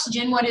me,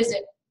 oxygen. What is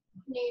it?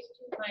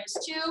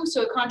 -2.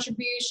 So a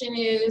contribution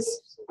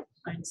is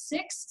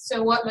 -6.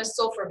 So what must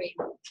sulfur be?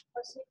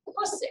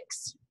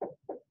 +6.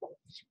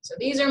 So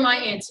these are my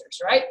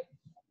answers, right?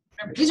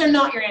 Remember, these are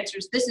not your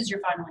answers. This is your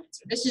final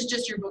answer. This is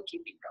just your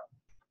bookkeeping row.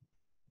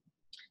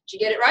 Did you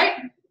get it right?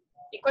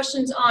 Any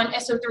questions on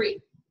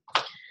SO3?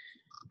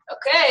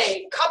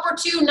 Okay, copper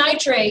 2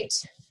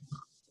 nitrate.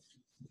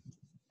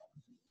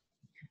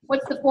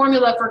 What's the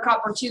formula for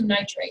copper 2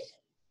 nitrate?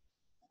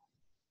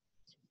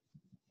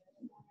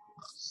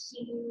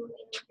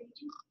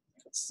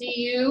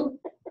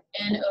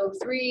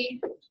 CuNO3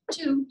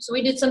 2. So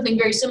we did something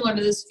very similar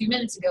to this a few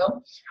minutes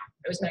ago.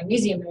 It was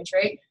magnesium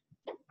nitrate.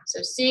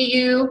 So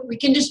Cu, we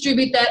can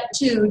distribute that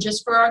 2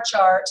 just for our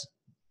chart,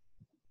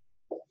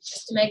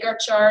 just to make our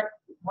chart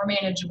more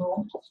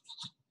manageable.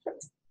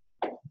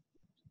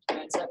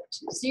 Adds up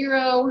to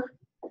 0.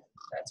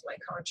 That's my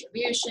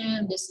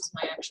contribution. This is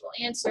my actual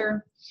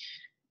answer.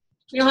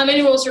 We don't have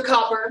any rules for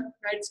copper,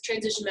 right? It's a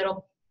transition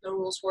metal. No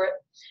rules for it.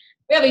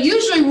 We have a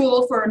usually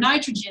rule for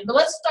nitrogen, but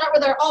let's start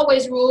with our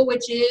always rule,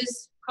 which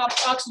is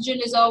oxygen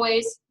is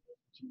always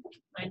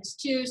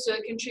 -2, so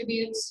it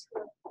contributes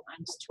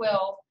 -12.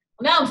 Well,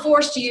 now I'm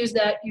forced to use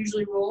that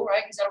usually rule,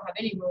 right? Because I don't have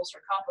any rules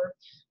for copper.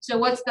 So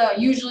what's the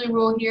usually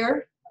rule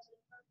here?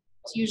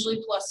 It's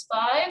usually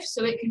 +5,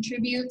 so it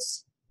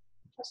contributes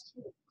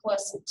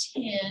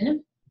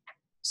 +10.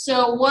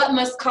 So what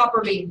must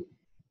copper be?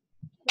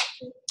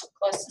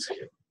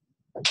 +2.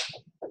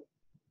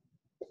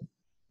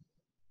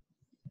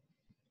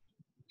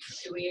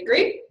 Do we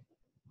agree?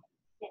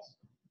 Yes.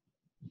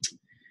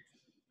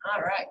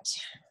 All right.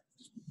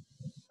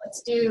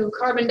 Let's do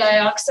carbon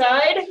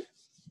dioxide.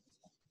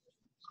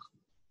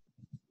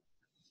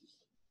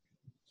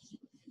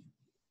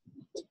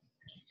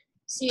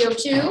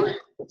 CO2.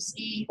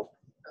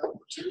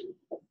 CO2.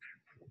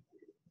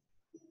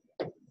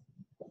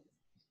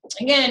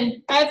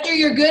 Again, after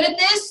you're good at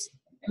this,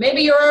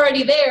 maybe you're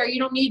already there, you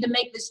don't need to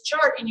make this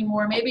chart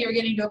anymore. Maybe you're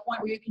getting to a point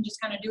where you can just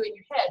kind of do it in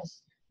your head.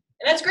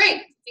 And that's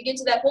great. If you get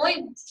to that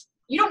point,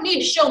 you don't need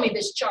to show me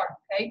this chart,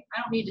 okay?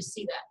 I don't need to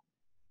see that.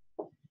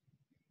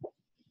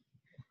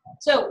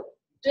 So,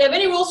 do we have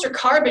any rules for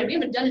carbon? We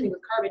haven't done anything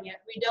with carbon yet.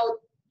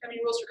 Have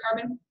any rules for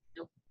carbon?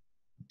 No.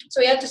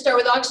 So we have to start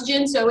with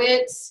oxygen, so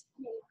it's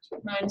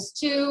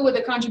 -2 with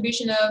a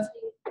contribution of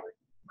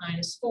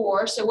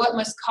 -4. So what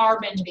must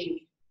carbon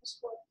be?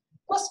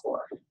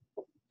 +4.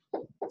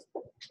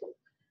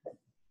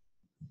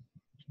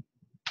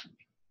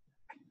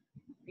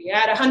 You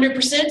at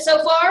 100%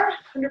 so far?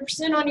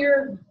 100% on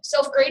your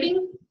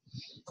self-grading?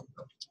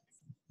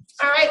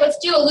 All right, let's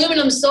do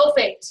aluminum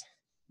sulfate.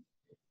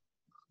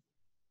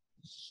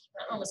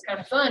 That one was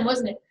kind of fun,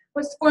 wasn't it?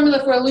 What's the formula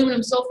for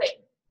aluminum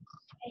sulfate?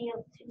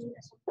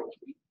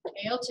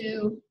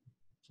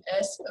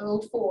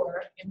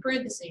 Al2SO4 in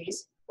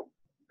parentheses.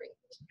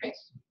 Okay.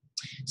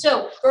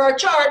 So for our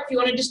chart, if you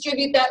want to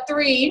distribute that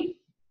 3,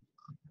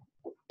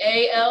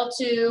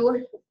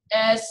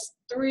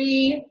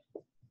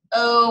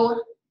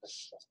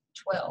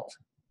 Al2S3O12.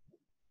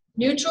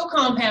 Neutral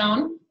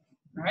compound,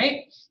 all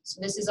right?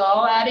 So this is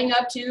all adding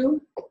up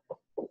to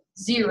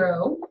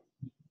 0.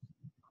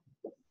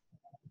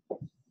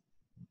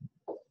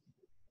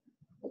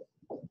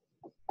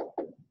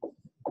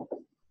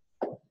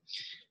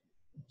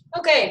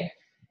 Okay,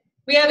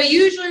 we have a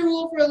usually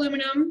rule for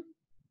aluminum.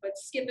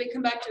 Let's skip it,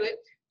 come back to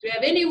it. Do we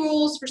have any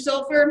rules for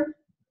sulfur?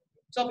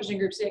 Sulfur's in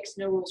group 6,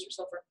 no rules for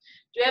sulfur.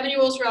 Do we have any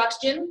rules for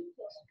oxygen?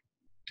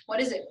 What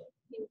is it?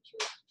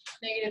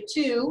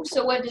 -2.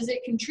 So what does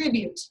it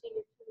contribute?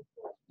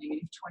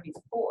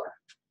 -24.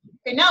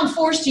 Okay, now I'm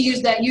forced to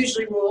use that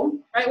usually rule,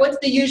 right? What's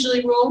the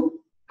usually rule?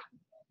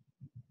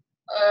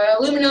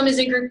 Aluminum is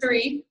in group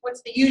 3.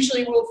 What's the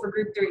usually rule for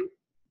group 3?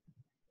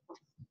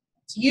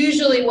 It's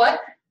usually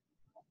what?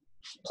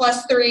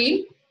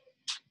 +3.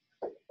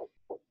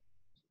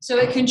 So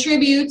it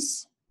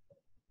contributes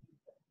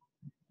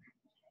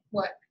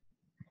what?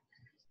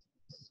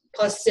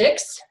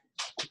 +6.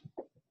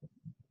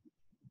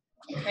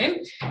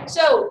 Okay,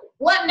 so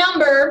what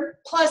number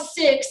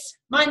 +6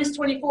 -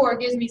 24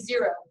 gives me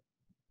 0?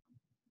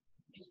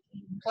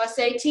 plus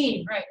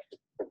 18, right.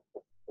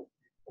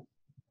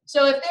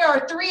 So if there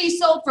are 3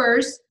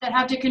 sulfurs that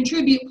have to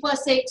contribute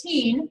plus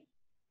 18,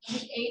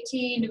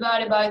 18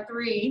 divided by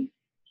 3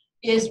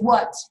 is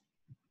what?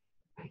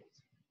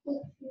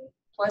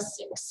 Plus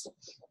 6.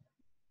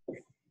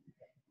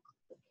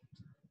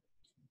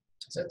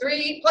 So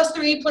 3 plus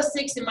 3 plus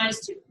 6 and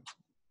minus 2.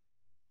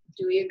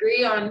 Do we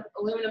agree on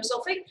aluminum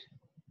sulfate?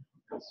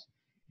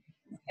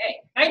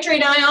 Okay,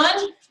 nitrate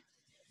ion.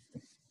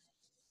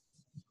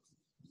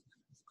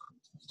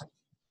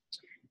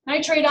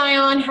 Nitrate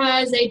ion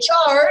has a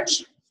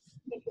charge,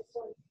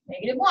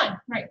 -1,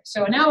 right?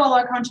 So now all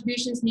our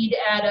contributions need to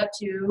add up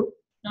to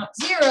not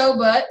 0,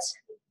 but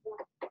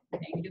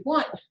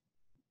 -1.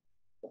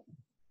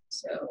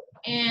 So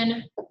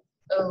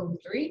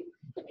NO3,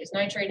 because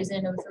nitrate is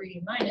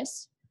NO3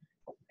 minus.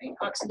 Right?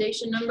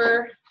 Oxidation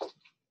number,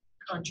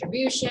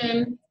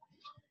 contribution.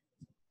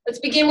 Let's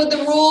begin with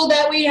the rule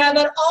that we have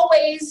at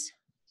always,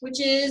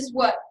 which is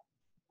what?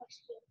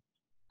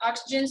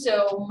 Oxygen,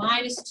 so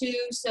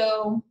 -2,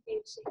 so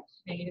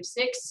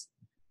 -6.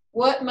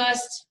 What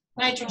must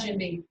nitrogen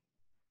be?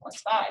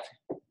 +5.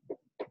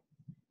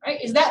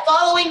 Right? Is that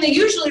following the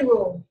usually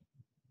rule?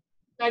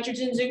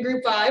 Nitrogen's in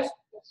group 5.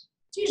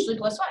 It's usually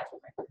 +5.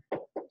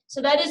 Right?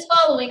 So that is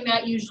following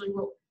that usually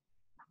rule.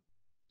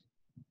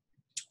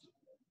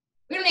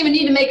 We don't even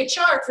need to make a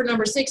chart for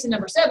number 6 and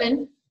number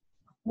 7.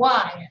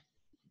 Why?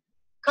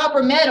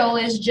 Copper metal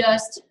is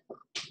just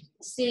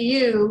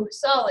Cu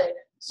solid.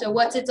 So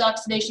what's its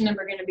oxidation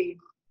number going to be?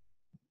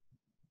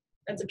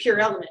 That's a pure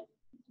element.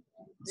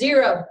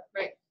 0,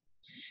 right?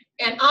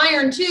 And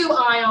iron 2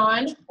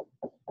 ion,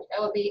 that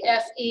would be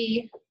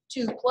Fe2+.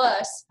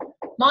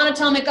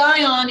 Monatomic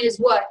ion is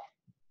what?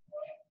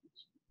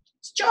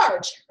 It's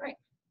charged, right?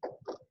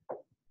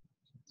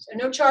 So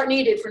no chart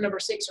needed for number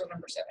 6 or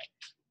number 7.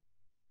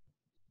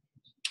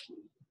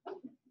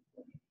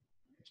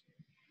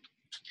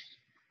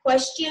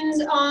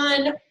 Questions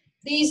on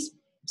these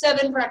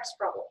 7 practice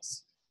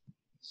problems?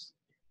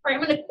 All right,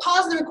 I'm going to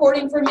pause the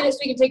recording for a minute so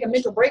we can take a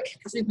mental break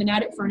because we've been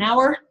at it for an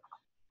hour.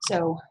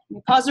 So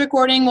we'll pause the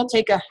recording. We'll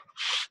take a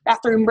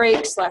bathroom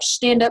break /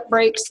 stand-up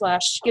break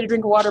 / get a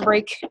drink of water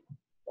break.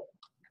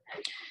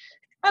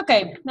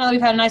 Okay, now that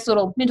we've had a nice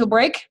little mental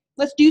break,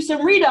 let's do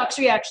some redox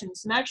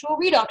reactions, some actual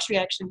redox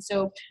reactions.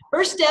 So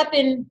first step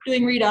in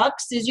doing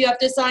redox is you have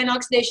to assign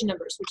oxidation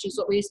numbers, which is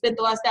what we spent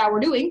the last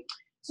hour doing.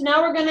 So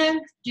now we're going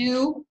to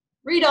do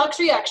redox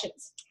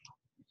reactions.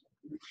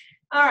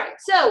 All right,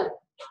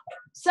 so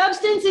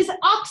substance is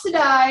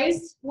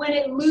oxidized when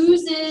it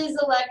loses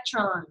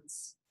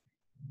electrons.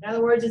 In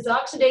other words, its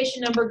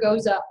oxidation number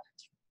goes up.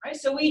 Right?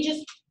 So we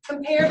just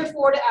compare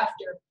before to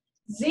after.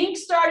 Zinc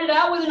started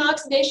out with an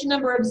oxidation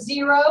number of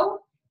 0,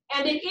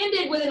 and it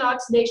ended with an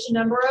oxidation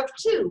number of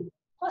 2,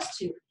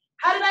 +2.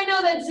 How did I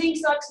know that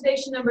zinc's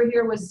oxidation number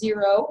here was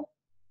 0?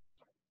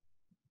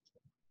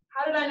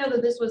 How did I know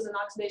that this was an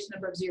oxidation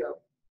number of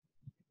 0?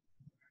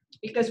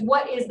 Because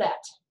what is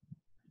that?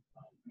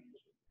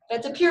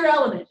 That's a pure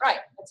element, right?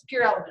 That's a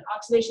pure element.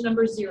 Oxidation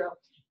number is 0.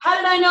 How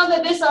did I know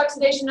that this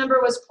oxidation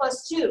number was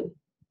 +2?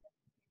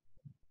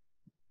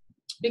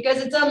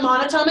 Because it's a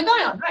monatomic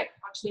ion, right?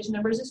 Oxidation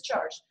number is its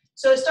charge.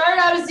 So it started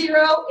out as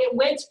 0, it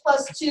went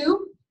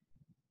 +2,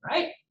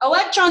 right?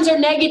 Electrons are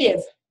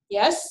negative.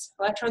 Yes,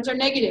 electrons are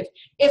negative.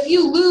 If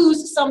you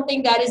lose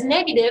something that is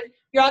negative,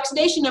 your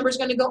oxidation number is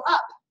going to go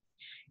up.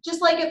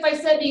 Just like if I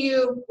said to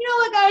you, you know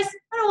what, guys,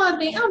 I don't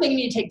think you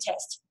need to take a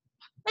test.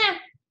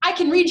 I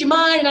can read your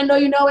mind and I know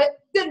you know it.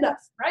 Good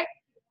enough, right?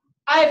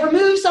 I've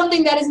removed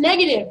something that is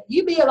negative.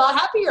 You'd be a lot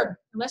happier,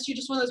 unless you're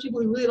just one of those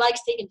people who really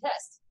likes taking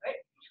tests, right?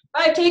 If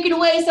I've taken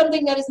away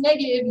something that is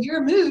negative,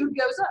 your mood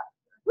goes up.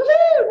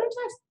 Woohoo, no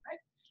test, right?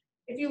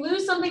 If you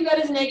lose something that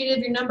is negative,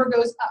 your number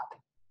goes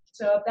up.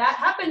 So if that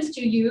happens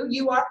to you,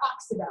 you are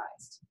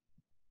oxidized.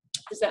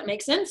 Does that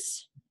make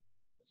sense?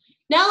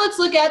 Now let's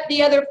look at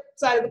the other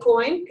side of the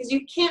coin, because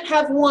you can't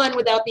have one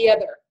without the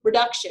other.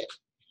 Reduction.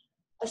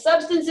 A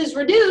substance is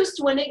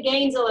reduced when it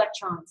gains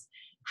electrons.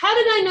 How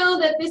did I know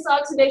that this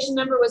oxidation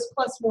number was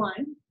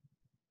 +1?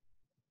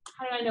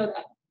 How did I know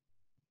that?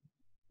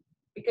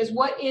 Because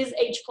what is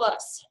H+?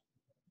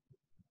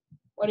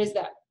 What is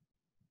that?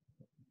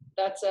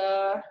 That's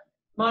a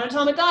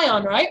monatomic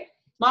ion, right?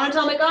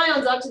 Monatomic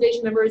ion's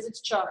oxidation number is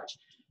its charge.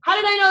 How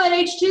did I know that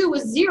H2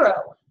 was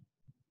 0?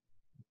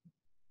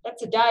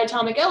 That's a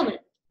diatomic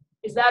element.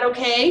 Is that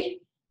okay?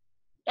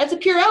 That's a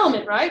pure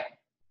element, right?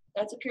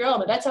 That's a pure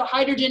element. That's how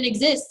hydrogen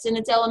exists in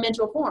its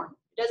elemental form.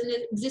 It doesn't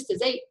exist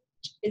as H,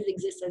 it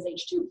exists as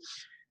H2.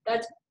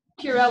 That's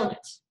pure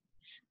element,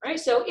 right?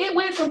 So it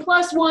went from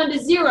 +1 to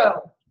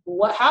 0.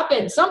 What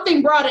happened?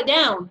 Something brought it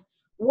down.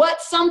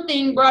 What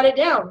something brought it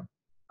down?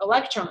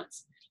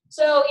 Electrons.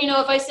 So,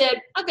 if I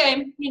said,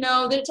 okay,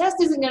 the test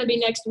isn't going to be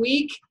next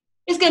week.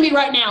 It's going to be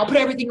right now. Put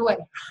everything away.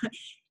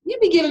 You'd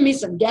be giving me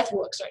some death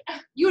looks right now.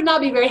 You would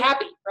not be very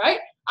happy, right?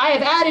 I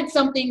have added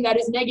something that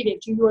is negative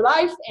to your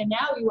life, and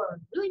now you are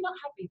really not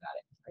happy about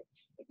it. Right?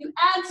 If you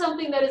add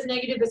something that is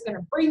negative, it's going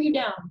to bring you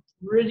down.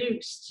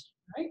 Reduced,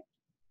 right?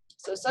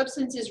 So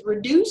substance is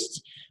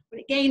reduced when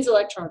it gains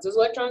electrons. Those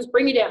electrons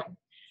bring you down.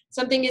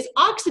 Something is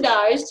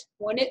oxidized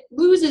when it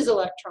loses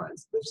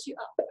electrons, lifts you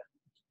up.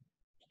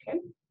 Okay?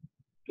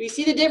 Do you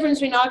see the difference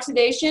between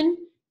oxidation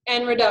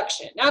and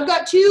reduction? Now I've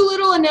got two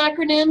little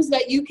acronyms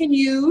that you can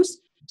use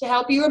to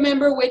help you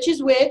remember which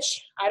is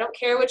which. I don't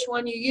care which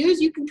one you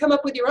use. You can come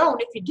up with your own.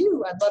 If you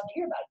do, I'd love to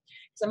hear about it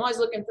because I'm always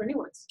looking for new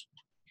ones.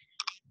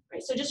 All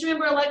right, so just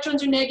remember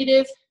electrons are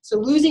negative, so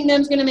losing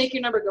them is going to make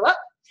your number go up,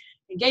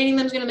 and gaining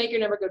them is going to make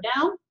your number go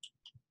down.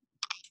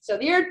 So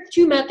there are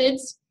two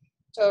methods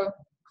to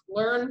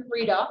learn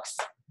redox.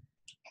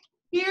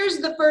 Here's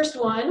the first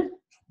one.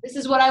 This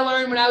is what I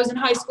learned when I was in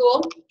high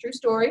school. True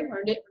story.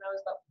 Learned it when I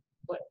was about,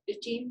 what,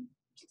 15,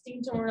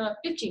 16, somewhere around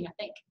 15, I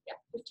think. Yeah,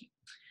 15.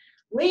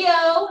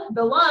 Leo,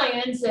 the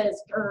lion,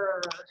 says,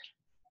 grrr.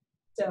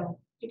 So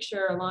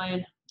picture a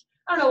lion.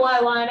 I don't know why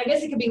lion. I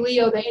guess it could be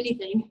Leo the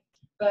anything,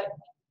 but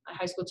my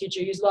high school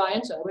teacher used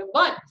lion, so I went with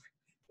lion.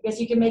 I guess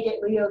you can make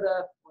it Leo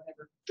the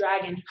whatever,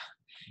 dragon.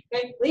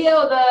 Okay,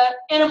 Leo, the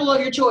animal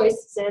of your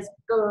choice, says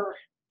grrr.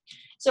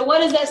 So what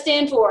does that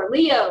stand for?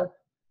 Leo,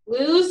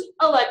 lose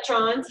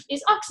electrons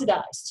is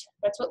oxidized.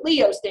 That's what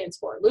Leo stands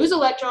for. Lose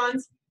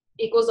electrons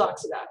equals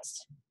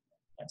oxidized.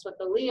 That's what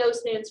the Leo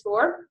stands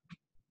for.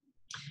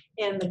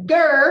 And the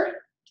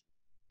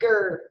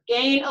grrr,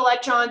 gain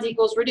electrons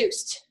equals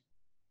reduced.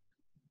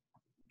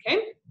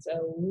 Okay,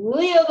 so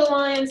Leo the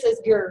lion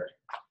says grrr.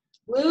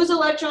 Lose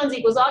electrons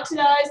equals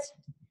oxidized.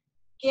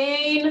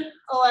 Gain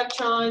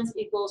electrons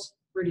equals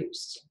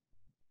reduced.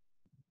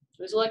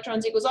 Lose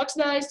electrons equals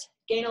oxidized.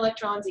 Gain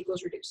electrons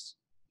equals reduced.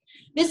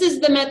 This is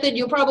the method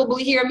you'll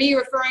probably hear me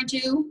referring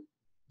to.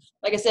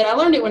 Like I said, I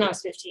learned it when I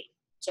was 15.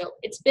 So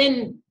it's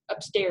been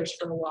upstairs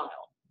for a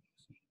while.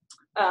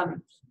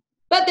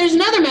 But there's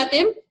another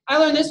method. I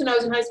learned this when I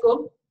was in high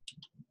school.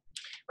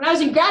 When I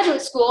was in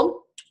graduate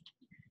school,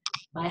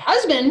 my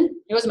husband,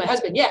 it wasn't my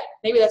husband yet.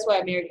 Maybe that's why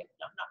I married him.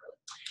 No, not really.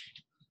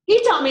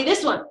 He taught me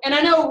this one. And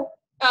I know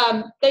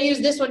they use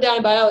this one down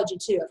in biology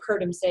too. I've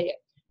heard him say it.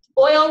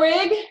 Oil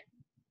rig.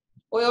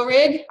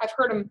 I've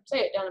heard him say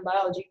it down in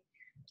biology.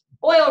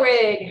 Oil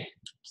rig.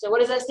 So what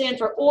does that stand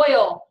for?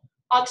 Oil.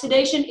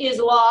 Oxidation is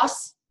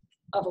loss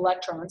of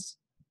electrons.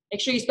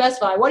 Make sure you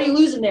specify. What are you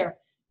losing there?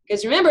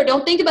 Because remember,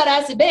 don't think about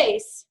acid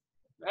base,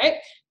 right?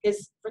 Because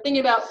if we're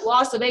thinking about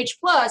loss of H+,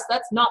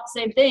 that's not the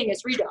same thing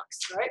as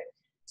redox, right?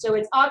 So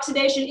it's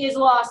oxidation is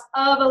loss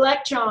of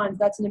electrons.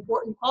 That's an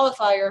important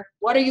qualifier.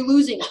 What are you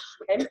losing?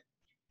 Okay.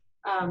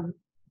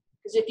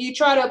 Because if you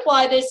try to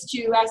apply this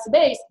to acid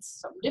base,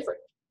 it's something different.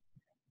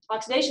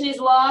 Oxidation is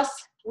loss.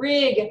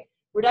 Rig.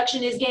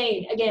 Reduction is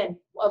gain. Again,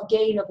 of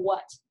gain of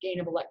what? Gain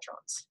of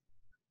electrons.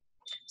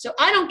 So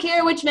I don't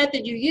care which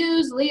method you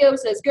use. Leo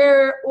says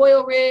grr,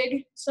 oil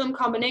rig, some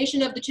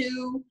combination of the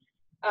two.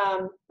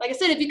 Like I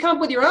said, if you come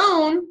up with your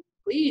own,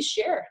 please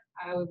share.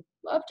 I would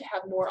love to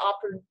have more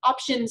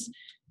options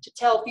to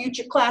tell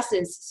future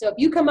classes. So if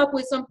you come up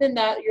with something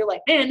that you're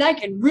like, man, I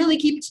can really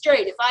keep it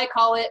straight if I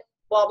call it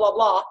blah, blah,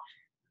 blah,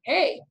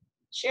 hey,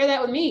 share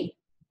that with me.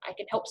 I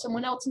can help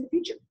someone else in the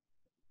future.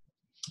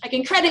 I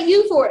can credit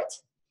you for it.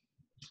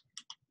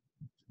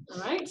 All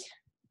right.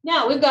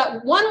 Now, we've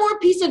got one more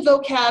piece of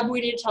vocab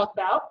we need to talk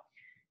about.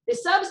 The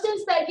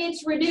substance that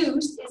gets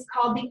reduced is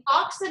called the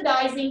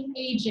oxidizing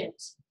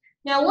agent.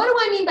 Now, what do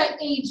I mean by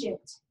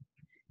agent?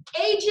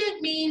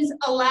 Agent means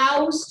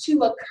allows to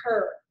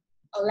occur.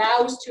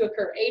 Allows to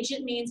occur.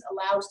 Agent means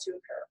allows to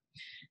occur.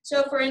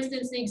 So, for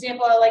instance, the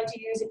example I like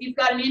to use, if you've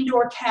got an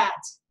indoor cat,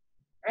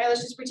 all right,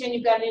 let's just pretend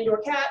you've got an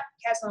indoor cat.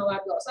 Cat's not allowed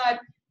to go outside.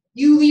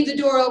 You leave the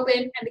door open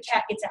and the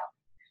cat gets out.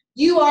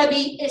 You are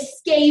the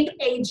escape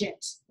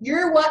agent.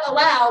 You're what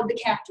allowed the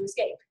cat to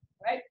escape,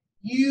 right?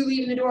 You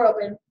leaving the door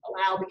open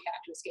allowed the cat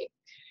to escape.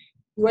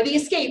 You are the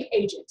escape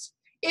agent.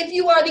 If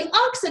you are the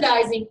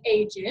oxidizing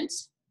agent,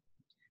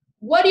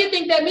 what do you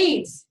think that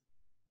means?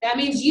 That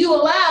means you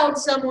allowed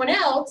someone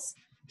else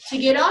to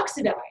get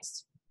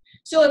oxidized.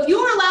 So if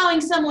you're allowing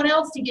someone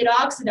else to get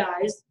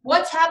oxidized,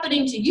 what's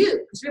happening to you?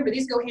 Because remember,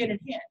 these go hand in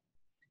hand.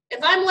 If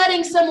I'm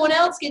letting someone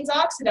else get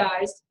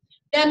oxidized,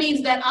 that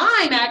means that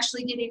I'm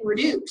actually getting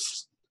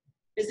reduced.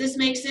 Does this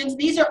make sense?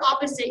 These are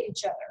opposite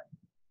each other.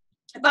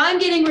 If I'm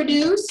getting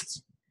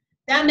reduced,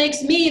 that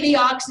makes me the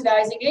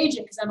oxidizing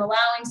agent because I'm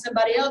allowing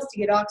somebody else to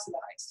get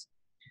oxidized.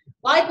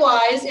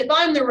 Likewise, if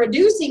I'm the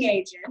reducing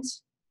agent,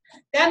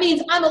 that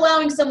means I'm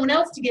allowing someone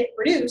else to get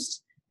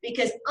reduced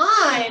because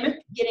I'm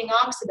getting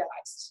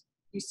oxidized.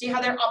 You see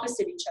how they're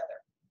opposite each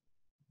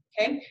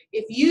other. Okay?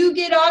 If you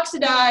get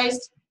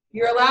oxidized,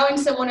 you're allowing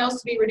someone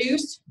else to be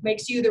reduced,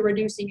 makes you the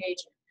reducing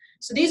agent.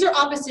 So these are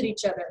opposite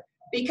each other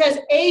because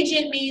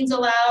agent means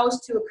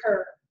allows to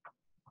occur.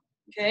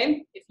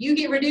 Okay? If you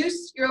get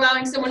reduced, you're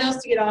allowing someone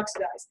else to get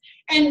oxidized.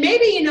 And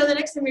maybe, you know, the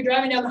next time you're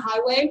driving down the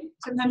highway,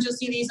 sometimes you'll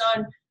see these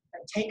on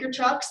tanker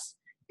trucks.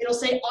 It'll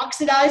say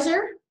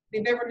oxidizer. Have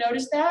you ever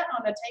noticed that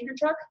on a tanker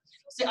truck?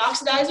 It'll say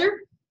oxidizer.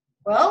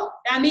 Well,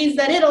 that means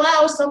that it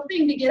allows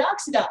something to get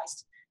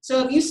oxidized.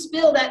 So if you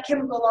spill that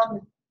chemical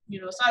along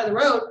the side of the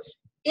road,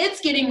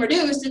 it's getting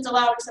reduced. It's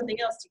allowing something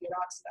else to get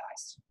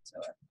oxidized. So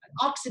an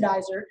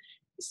oxidizer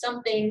is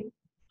something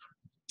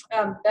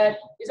that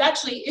is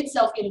actually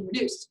itself getting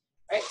reduced,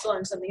 right? It's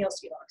allowing something else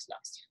to get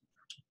oxidized.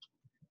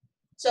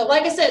 So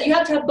like I said, you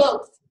have to have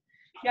both.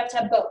 You have to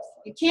have both.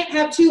 You can't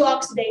have two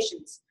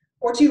oxidations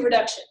or two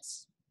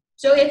reductions.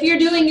 So if you're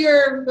doing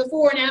your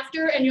before and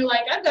after and you're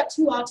like, I've got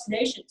two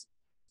oxidations,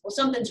 well,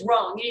 something's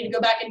wrong. You need to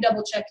go back and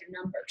double check your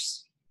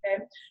numbers,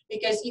 okay?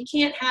 Because you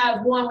can't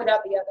have one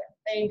without the other.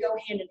 They go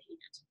hand in hand.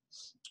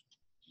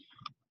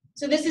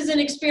 So this is an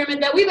experiment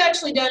that we've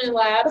actually done in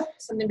lab,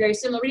 something very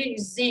similar. We didn't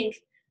use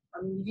zinc,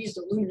 we used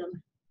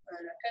aluminum,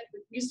 we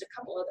used a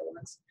couple other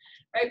ones,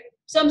 right?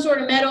 Some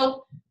sort of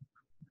metal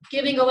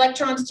giving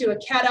electrons to a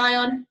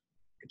cation.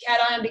 The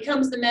cation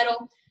becomes the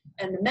metal,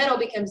 and the metal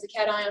becomes the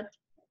cation.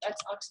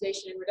 That's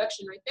oxidation and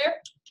reduction right there.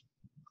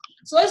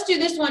 So let's do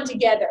this one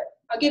together.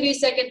 I'll give you a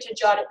second to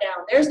jot it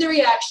down. There's the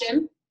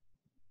reaction.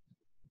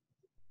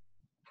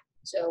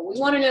 So we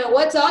want to know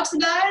what's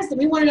oxidized, and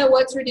we want to know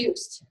what's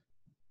reduced.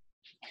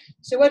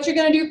 So what you're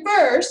going to do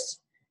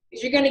first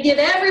is you're going to give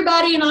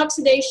everybody an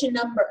oxidation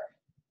number.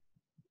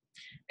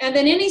 And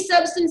then any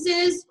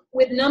substances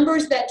with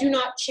numbers that do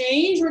not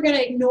change, we're going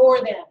to ignore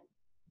them.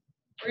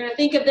 We're going to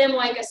think of them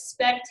like a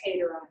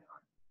spectator ion.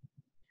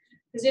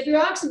 Because if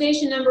your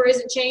oxidation number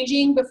isn't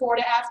changing before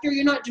to after,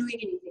 you're not doing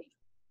anything.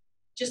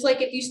 Just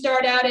like if you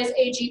start out as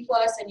Ag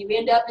plus and you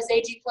end up as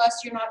Ag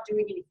plus, you're not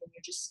doing anything.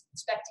 You're just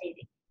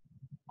spectating.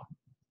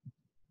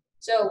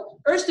 So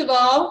first of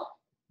all,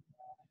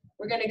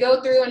 we're going to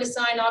go through and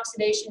assign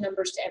oxidation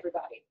numbers to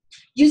everybody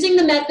using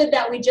the method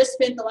that we just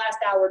spent the last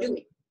hour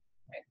doing.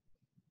 Right?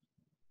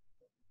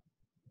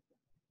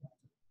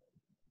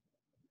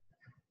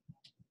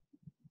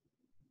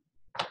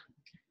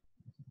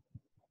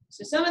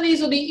 So some of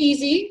these will be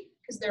easy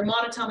because they're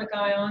monatomic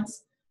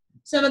ions.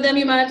 Some of them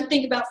you might have to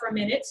think about for a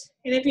minute.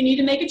 And if you need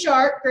to make a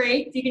chart,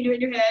 great. If you can do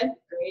it in your head,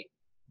 great.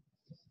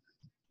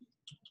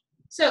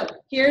 So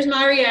here's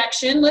my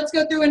reaction. Let's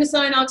go through and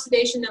assign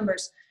oxidation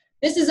numbers.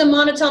 This is a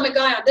monatomic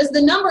ion. Does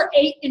the number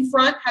 8 in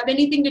front have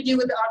anything to do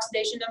with the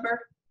oxidation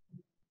number?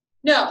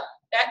 No,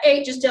 that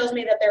 8 just tells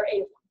me that there are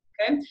 8 of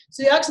them, okay?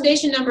 So the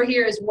oxidation number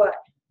here is what?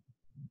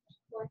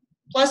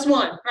 +1,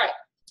 right.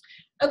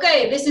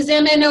 Okay, this is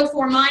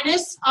MnO4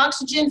 minus.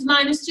 Oxygen's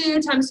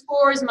 -2 times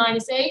 4 is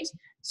 -8.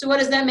 So what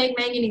does that make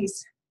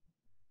manganese?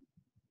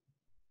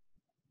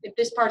 If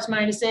this part's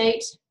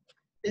 -8,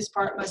 this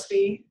part must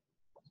be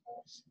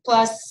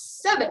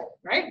 +7,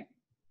 right?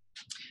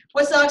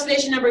 What's the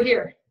oxidation number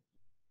here?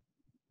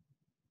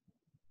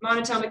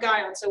 Monatomic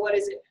ion, so what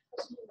is it?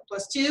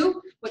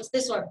 +2, what's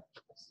this one?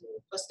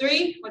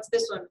 +3, what's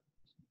this one?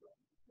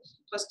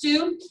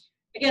 +2.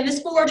 Again, this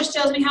 4 just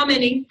tells me how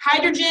many.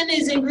 Hydrogen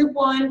is in group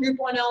 1. Group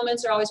 1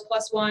 elements are always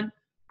 +1.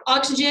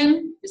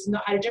 Oxygen, this is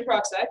not hydrogen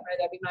peroxide, right?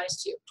 That'd be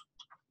 -2.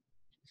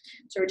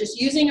 So we're just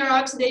using our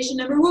oxidation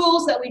number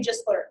rules that we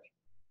just learned.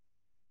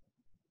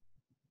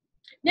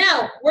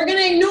 Now, we're going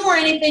to ignore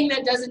anything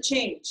that doesn't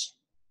change.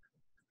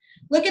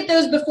 Look at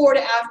those before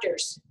to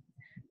afters.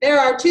 There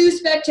are 2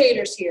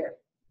 spectators here.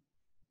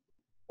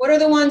 What are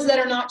the ones that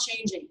are not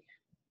changing?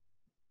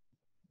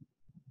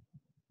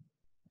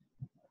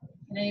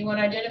 Can anyone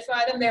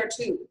identify them? There are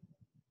 2.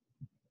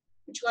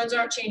 Which ones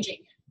aren't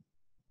changing?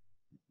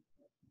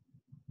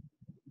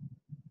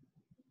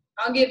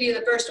 I'll give you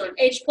the first one,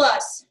 H+,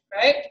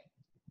 right?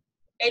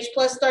 H+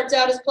 starts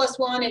out as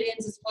 +1, it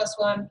ends as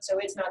 +1, so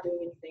it's not doing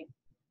anything.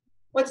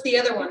 What's the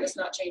other one that's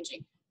not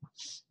changing?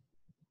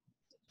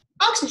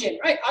 Oxygen,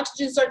 right?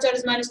 Oxygen starts out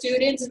as -2,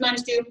 it ends as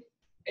 -2,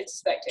 it's a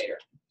spectator.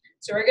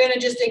 So we're going to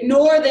just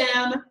ignore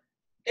them.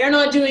 They're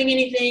not doing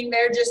anything,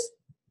 they're just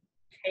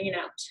hanging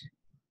out.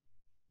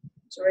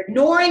 So we're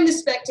ignoring the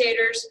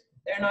spectators,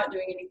 they're not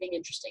doing anything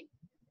interesting.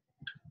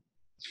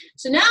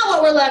 So now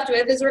what we're left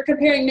with is we're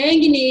comparing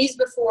manganese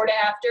before to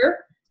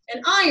after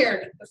and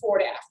iron before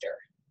to after,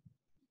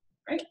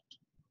 right?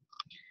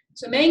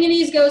 So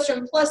manganese goes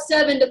from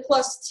 +7 to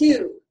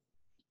 +2.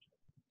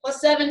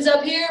 +7's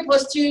up here,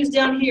 +2's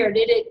down here.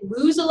 Did it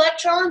lose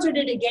electrons or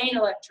did it gain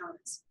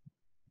electrons?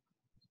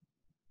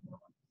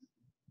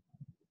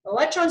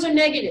 Electrons are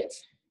negative.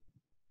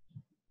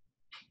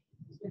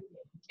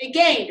 It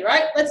gained,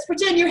 right? Let's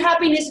pretend your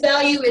happiness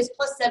value is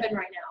 +7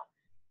 right now.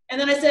 And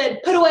then I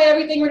said, put away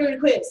everything, we're doing a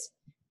quiz.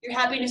 Your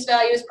happiness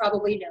value is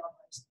probably now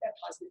at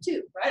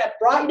 +2, right? I've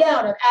brought you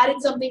down, I've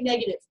added something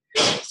negative.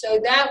 So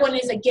that one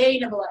is a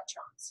gain of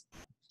electrons.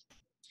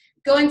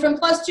 Going from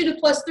 +2 to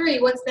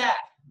 +3, what's that?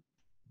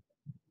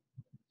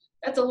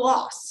 That's a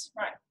loss,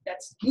 right?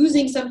 That's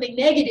losing something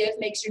negative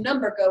makes your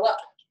number go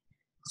up.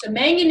 So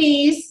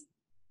manganese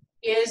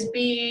is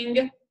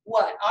being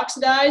what?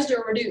 Oxidized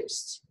or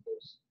reduced?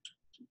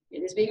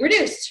 It is being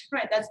reduced,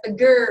 right? That's the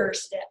GR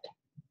step.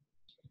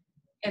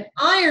 And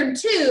iron,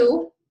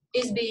 too,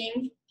 is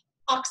being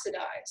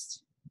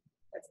oxidized.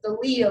 That's the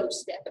Leo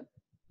step.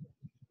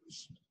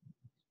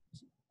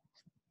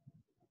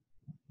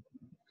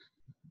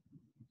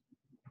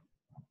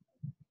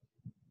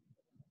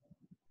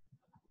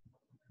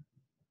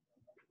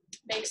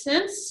 Makes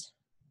sense?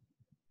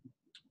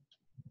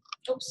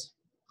 Oops.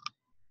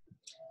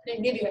 I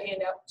didn't give you a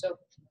handout, so I'm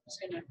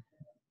just going to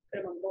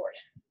put them on the board.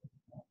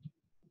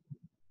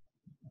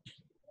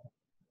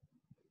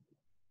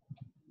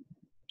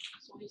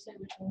 You said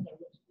which one they would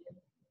do.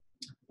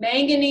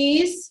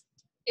 Manganese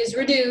is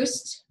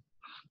reduced.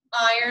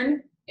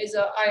 Iron 2 is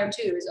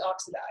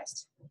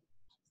oxidized.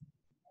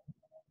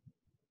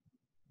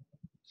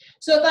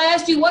 So if I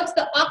asked you what's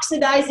the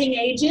oxidizing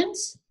agent,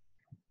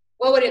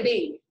 what would it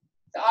be?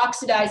 The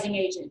oxidizing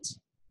agent.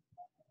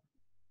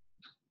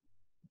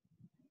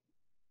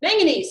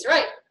 Manganese,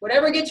 right.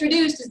 Whatever gets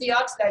reduced is the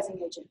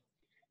oxidizing agent.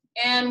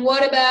 And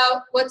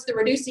what's the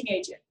reducing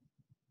agent?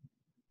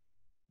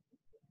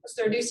 What's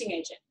the reducing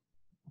agent?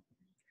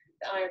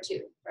 The iron 2,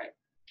 right.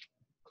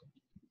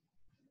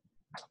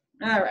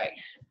 All right.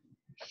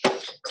 I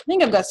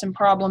think I've got some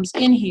problems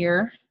in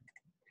here.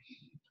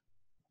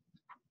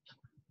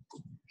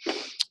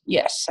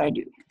 Yes, I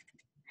do.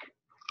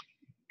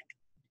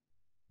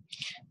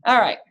 All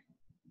right.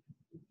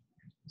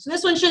 So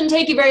this one shouldn't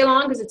take you very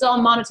long because it's all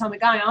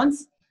monatomic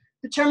ions.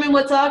 Determine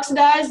what's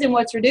oxidized and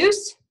what's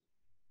reduced.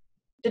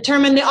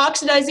 Determine the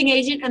oxidizing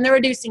agent and the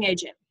reducing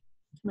agent.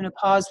 I'm going to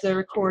pause the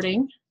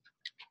recording.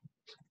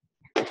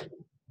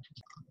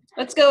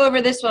 Let's go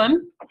over this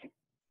one.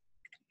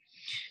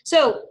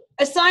 So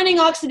assigning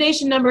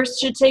oxidation numbers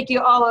should take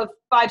you all of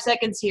 5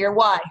 seconds here.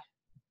 Why?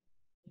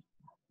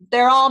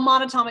 They're all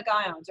monatomic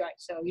ions, right?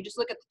 So you just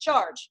look at the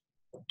charge.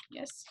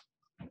 Yes.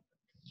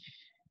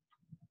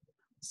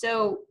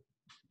 So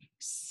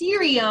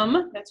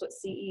cerium, that's what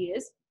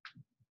Ce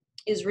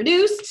is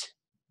reduced,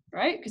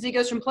 right? Because it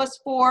goes from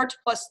 +4 to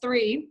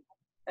 +3.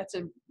 That's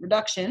a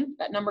reduction.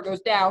 That number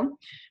goes down,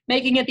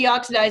 making it the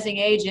oxidizing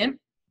agent,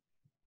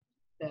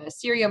 the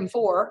cerium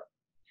 4.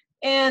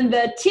 And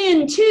the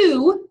tin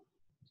 2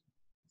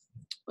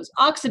 was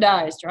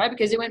oxidized, right?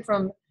 Because it went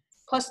from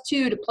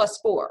 +2 to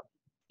 +4.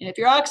 And if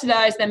you're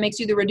oxidized, that makes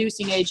you the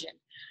reducing agent.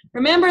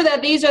 Remember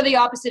that these are the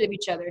opposite of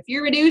each other. If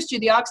you're reduced,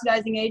 you're the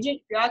oxidizing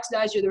agent. If you're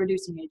oxidized, you're the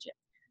reducing agent.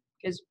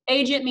 Because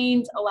agent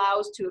means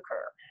allows to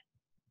occur.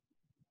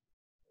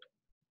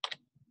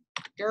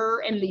 Ger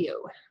and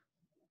Leo.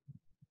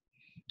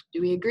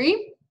 Do we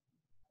agree?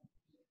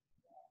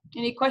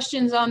 Any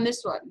questions on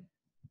this one?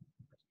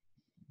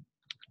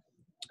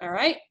 All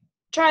right.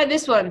 Try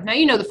this one. Now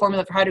you know the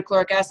formula for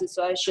hydrochloric acid,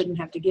 so I shouldn't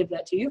have to give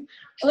that to you.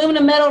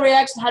 Aluminum metal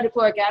reacts with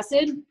hydrochloric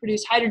acid,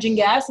 produce hydrogen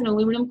gas and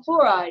aluminum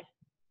chloride.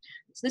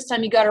 So this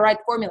time you got to write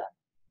the formula.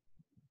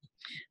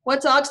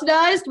 What's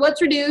oxidized?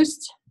 What's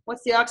reduced?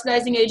 What's the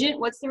oxidizing agent?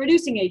 What's the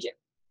reducing agent?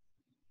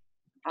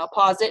 I'll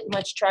pause it and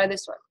let's try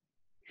this one.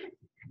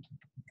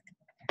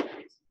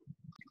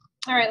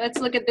 All right, let's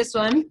look at this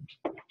one.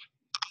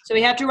 So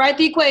we have to write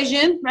the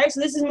equation, right?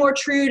 So this is more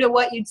true to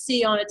what you'd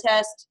see on a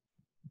test.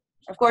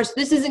 Of course,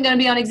 this isn't going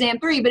to be on exam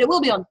 3, but it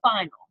will be on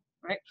final,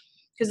 right?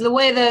 Because the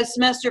way the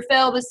semester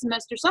fell this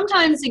semester,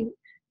 sometimes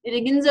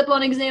it ends up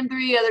on exam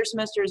 3, other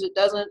semesters it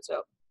doesn't.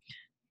 So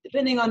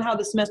depending on how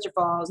the semester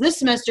falls. This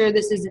semester,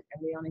 this isn't going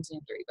to be on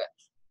exam 3, but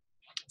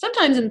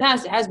sometimes in the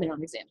past it has been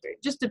on exam 3.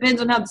 It just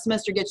depends on how the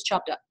semester gets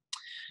chopped up.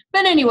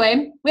 But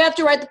anyway, we have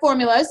to write the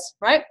formulas,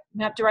 right?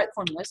 We have to write the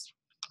formulas.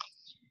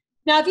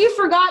 Now, if you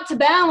forgot to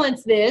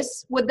balance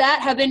this, would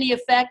that have any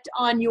effect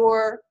on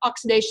your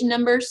oxidation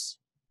numbers?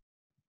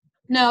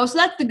 No, so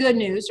that's the good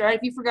news, right?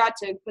 If you forgot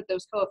to put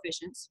those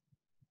coefficients.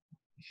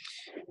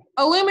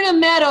 Aluminum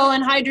metal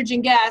and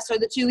hydrogen gas are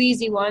the two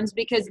easy ones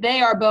because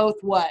they are both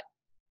what?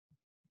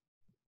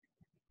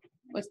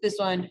 What's this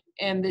one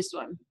and this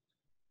one?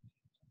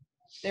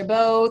 They're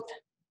both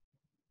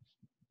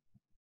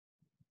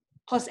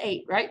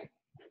 +8, right?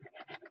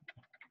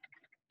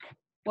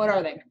 What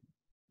are they?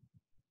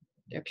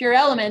 They're pure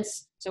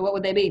elements, so what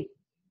would they be?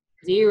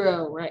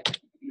 0, right?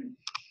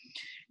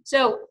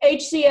 So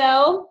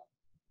HCl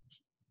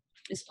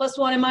is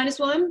 +1 and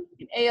 -1,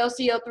 and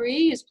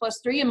AlCl3 is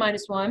 +3 and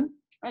 -1,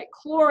 right?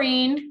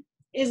 Chlorine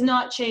is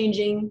not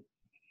changing,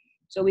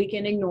 so we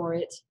can ignore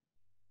it.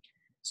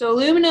 So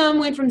aluminum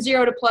went from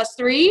 0 to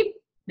 +3,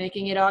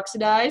 making it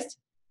oxidized.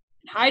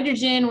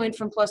 Hydrogen went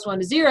from +1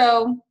 to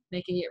 0,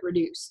 making it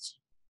reduced.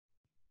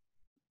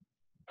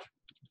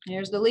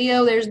 There's the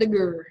Leo, there's the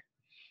Ger.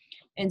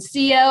 And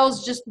Cl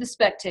is just the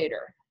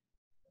spectator.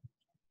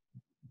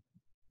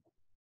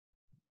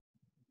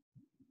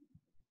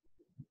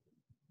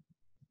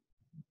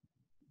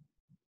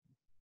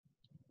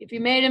 If you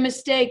made a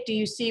mistake, do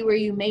you see where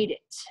you made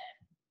it?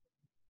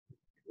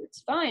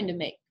 It's fine to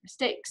make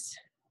mistakes.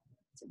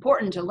 It's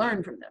important to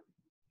learn from them.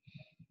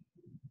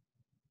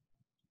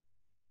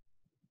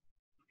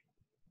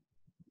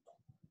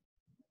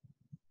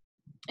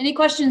 Any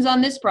questions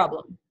on this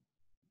problem?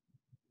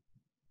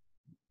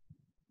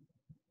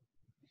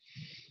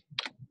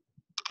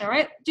 All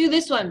right, do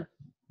this one.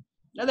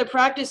 Another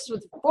practice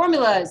with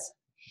formulas.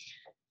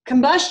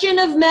 Combustion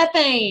of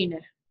methane.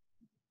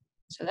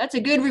 So that's a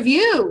good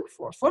review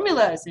for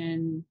formulas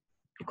and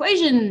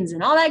equations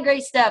and all that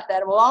great stuff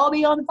that will all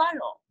be on the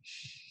final.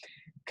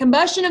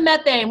 Combustion of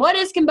methane. What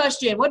is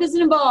combustion? What does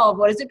it involve?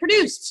 What is it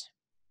produced?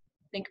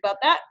 Think about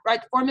that.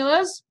 Write the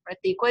formulas. Write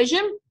the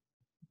equation.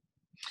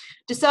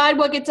 Decide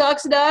what gets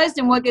oxidized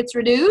and what gets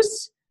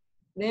reduced.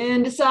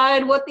 Then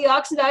decide what the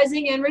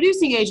oxidizing and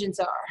reducing agents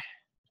are.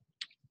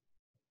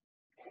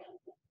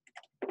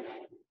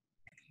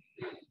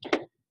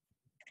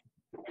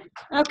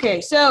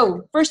 Okay,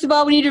 so first of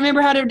all, we need to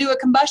remember how to do a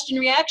combustion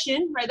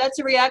reaction, right? That's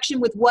a reaction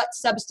with what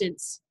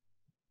substance?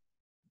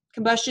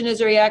 Combustion is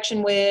a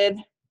reaction with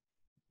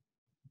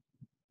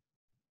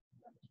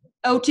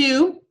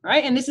O2,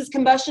 right? And this is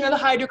combustion of a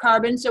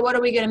hydrocarbon, so what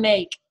are we going to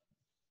make?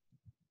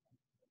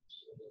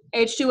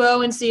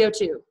 H2O and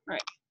CO2,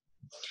 right?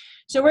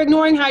 So we're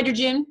ignoring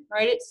hydrogen,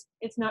 right?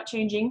 It's not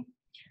changing.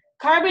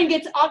 Carbon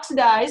gets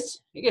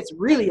oxidized. It gets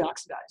really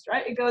oxidized,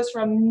 right? It goes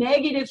from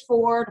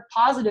 -4 to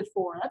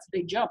 +4. That's a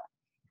big jump.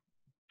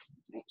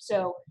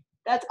 So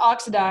that's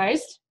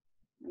oxidized.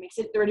 It makes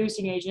it the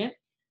reducing agent.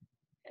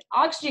 And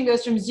oxygen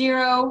goes from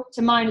 0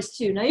 to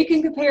 -2. Now you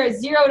can compare it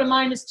 0 to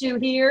 -2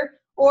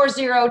 here or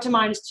 0 to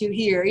 -2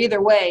 here.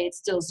 Either way, it's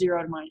still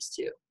 0 to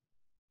 -2.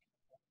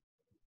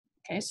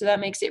 Okay, so that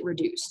makes it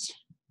reduced.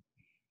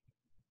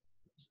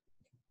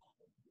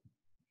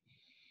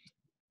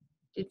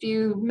 If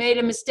you made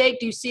a mistake,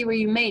 do you see where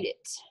you made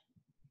it?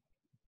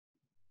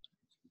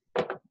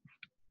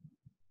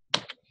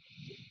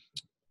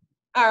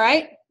 All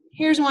right,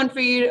 here's one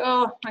for you.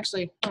 Oh,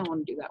 actually, I don't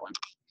want to do that one.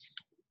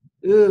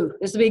 Ooh,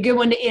 this will be a good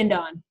one to end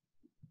on.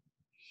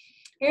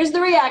 Here's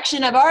the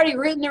reaction. I've already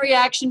written the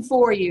reaction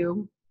for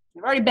you.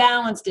 I've already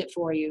balanced it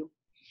for you.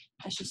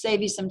 I should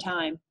save you some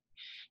time.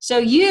 So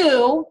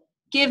you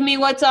give me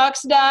what's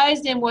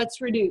oxidized and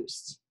what's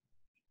reduced.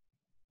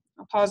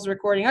 I'll pause the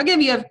recording. I'll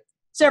give you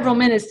several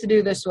minutes to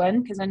do this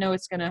one because I know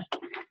it's going to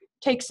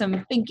take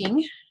some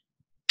thinking.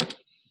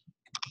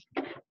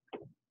 All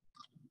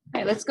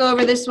right, let's go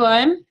over this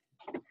one.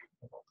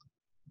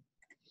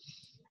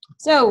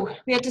 So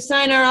we have to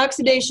assign our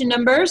oxidation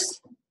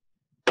numbers.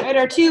 Right,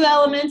 our two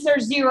elements are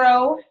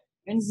 0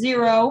 and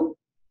 0.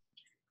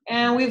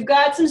 And we've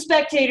got some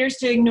spectators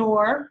to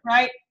ignore,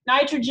 right?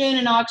 Nitrogen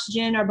and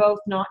oxygen are both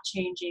not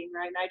changing,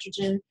 right?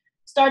 Nitrogen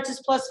starts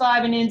as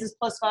 +5 and ends as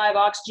 +5.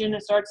 Oxygen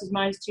starts as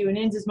 -2 and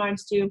ends as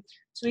 -2.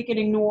 So we can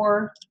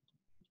ignore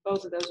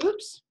both of those.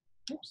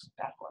 Oops,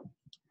 back one.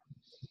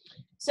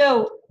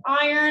 So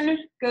iron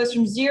goes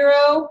from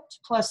 0 to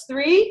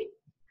 +3,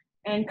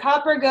 and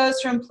copper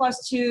goes from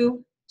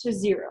 +2 to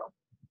 0.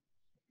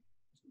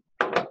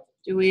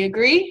 Do we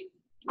agree?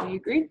 Do we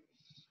agree?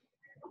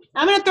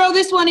 I'm going to throw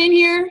this one in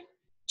here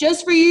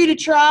just for you to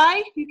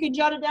try. You can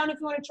jot it down if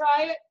you want to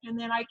try it, and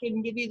then I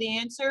can give you the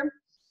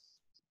answer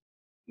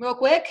real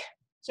quick.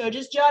 So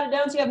just jot it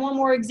down so you have one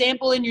more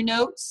example in your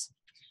notes.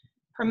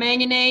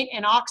 Permanganate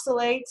and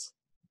oxalate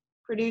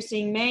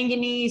producing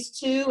manganese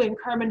 2 and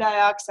carbon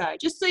dioxide.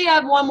 Just so you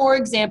have one more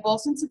example,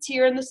 since it's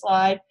here in the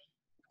slide.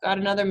 Got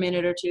another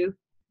minute or two.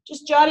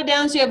 Just jot it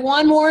down so you have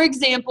one more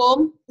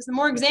example, because the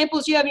more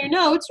examples you have in your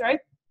notes, right,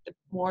 the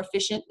more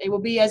efficient they will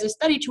be as a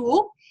study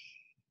tool.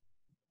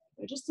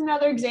 So just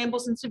another example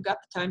since we've got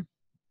the time.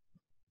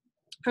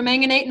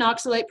 Permanganate and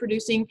oxalate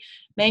producing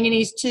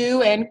manganese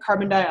 2 and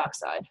carbon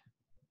dioxide.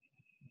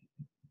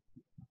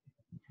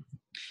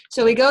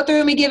 So we go through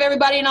and we give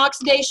everybody an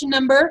oxidation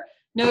number.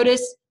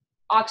 Notice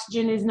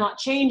oxygen is not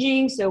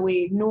changing, so we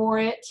ignore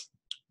it.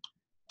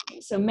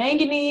 So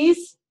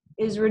manganese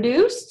is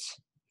reduced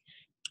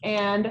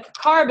and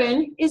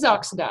carbon is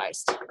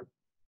oxidized.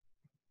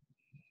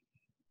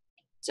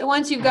 So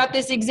once you've got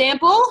this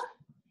example,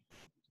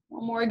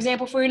 one more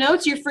example for your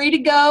notes, you're free to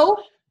go.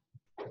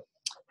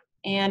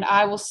 And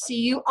I will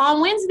see you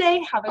on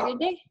Wednesday. Have a good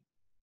day.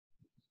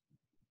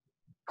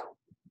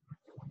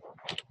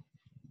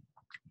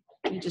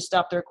 Let me just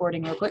stop the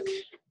recording real quick.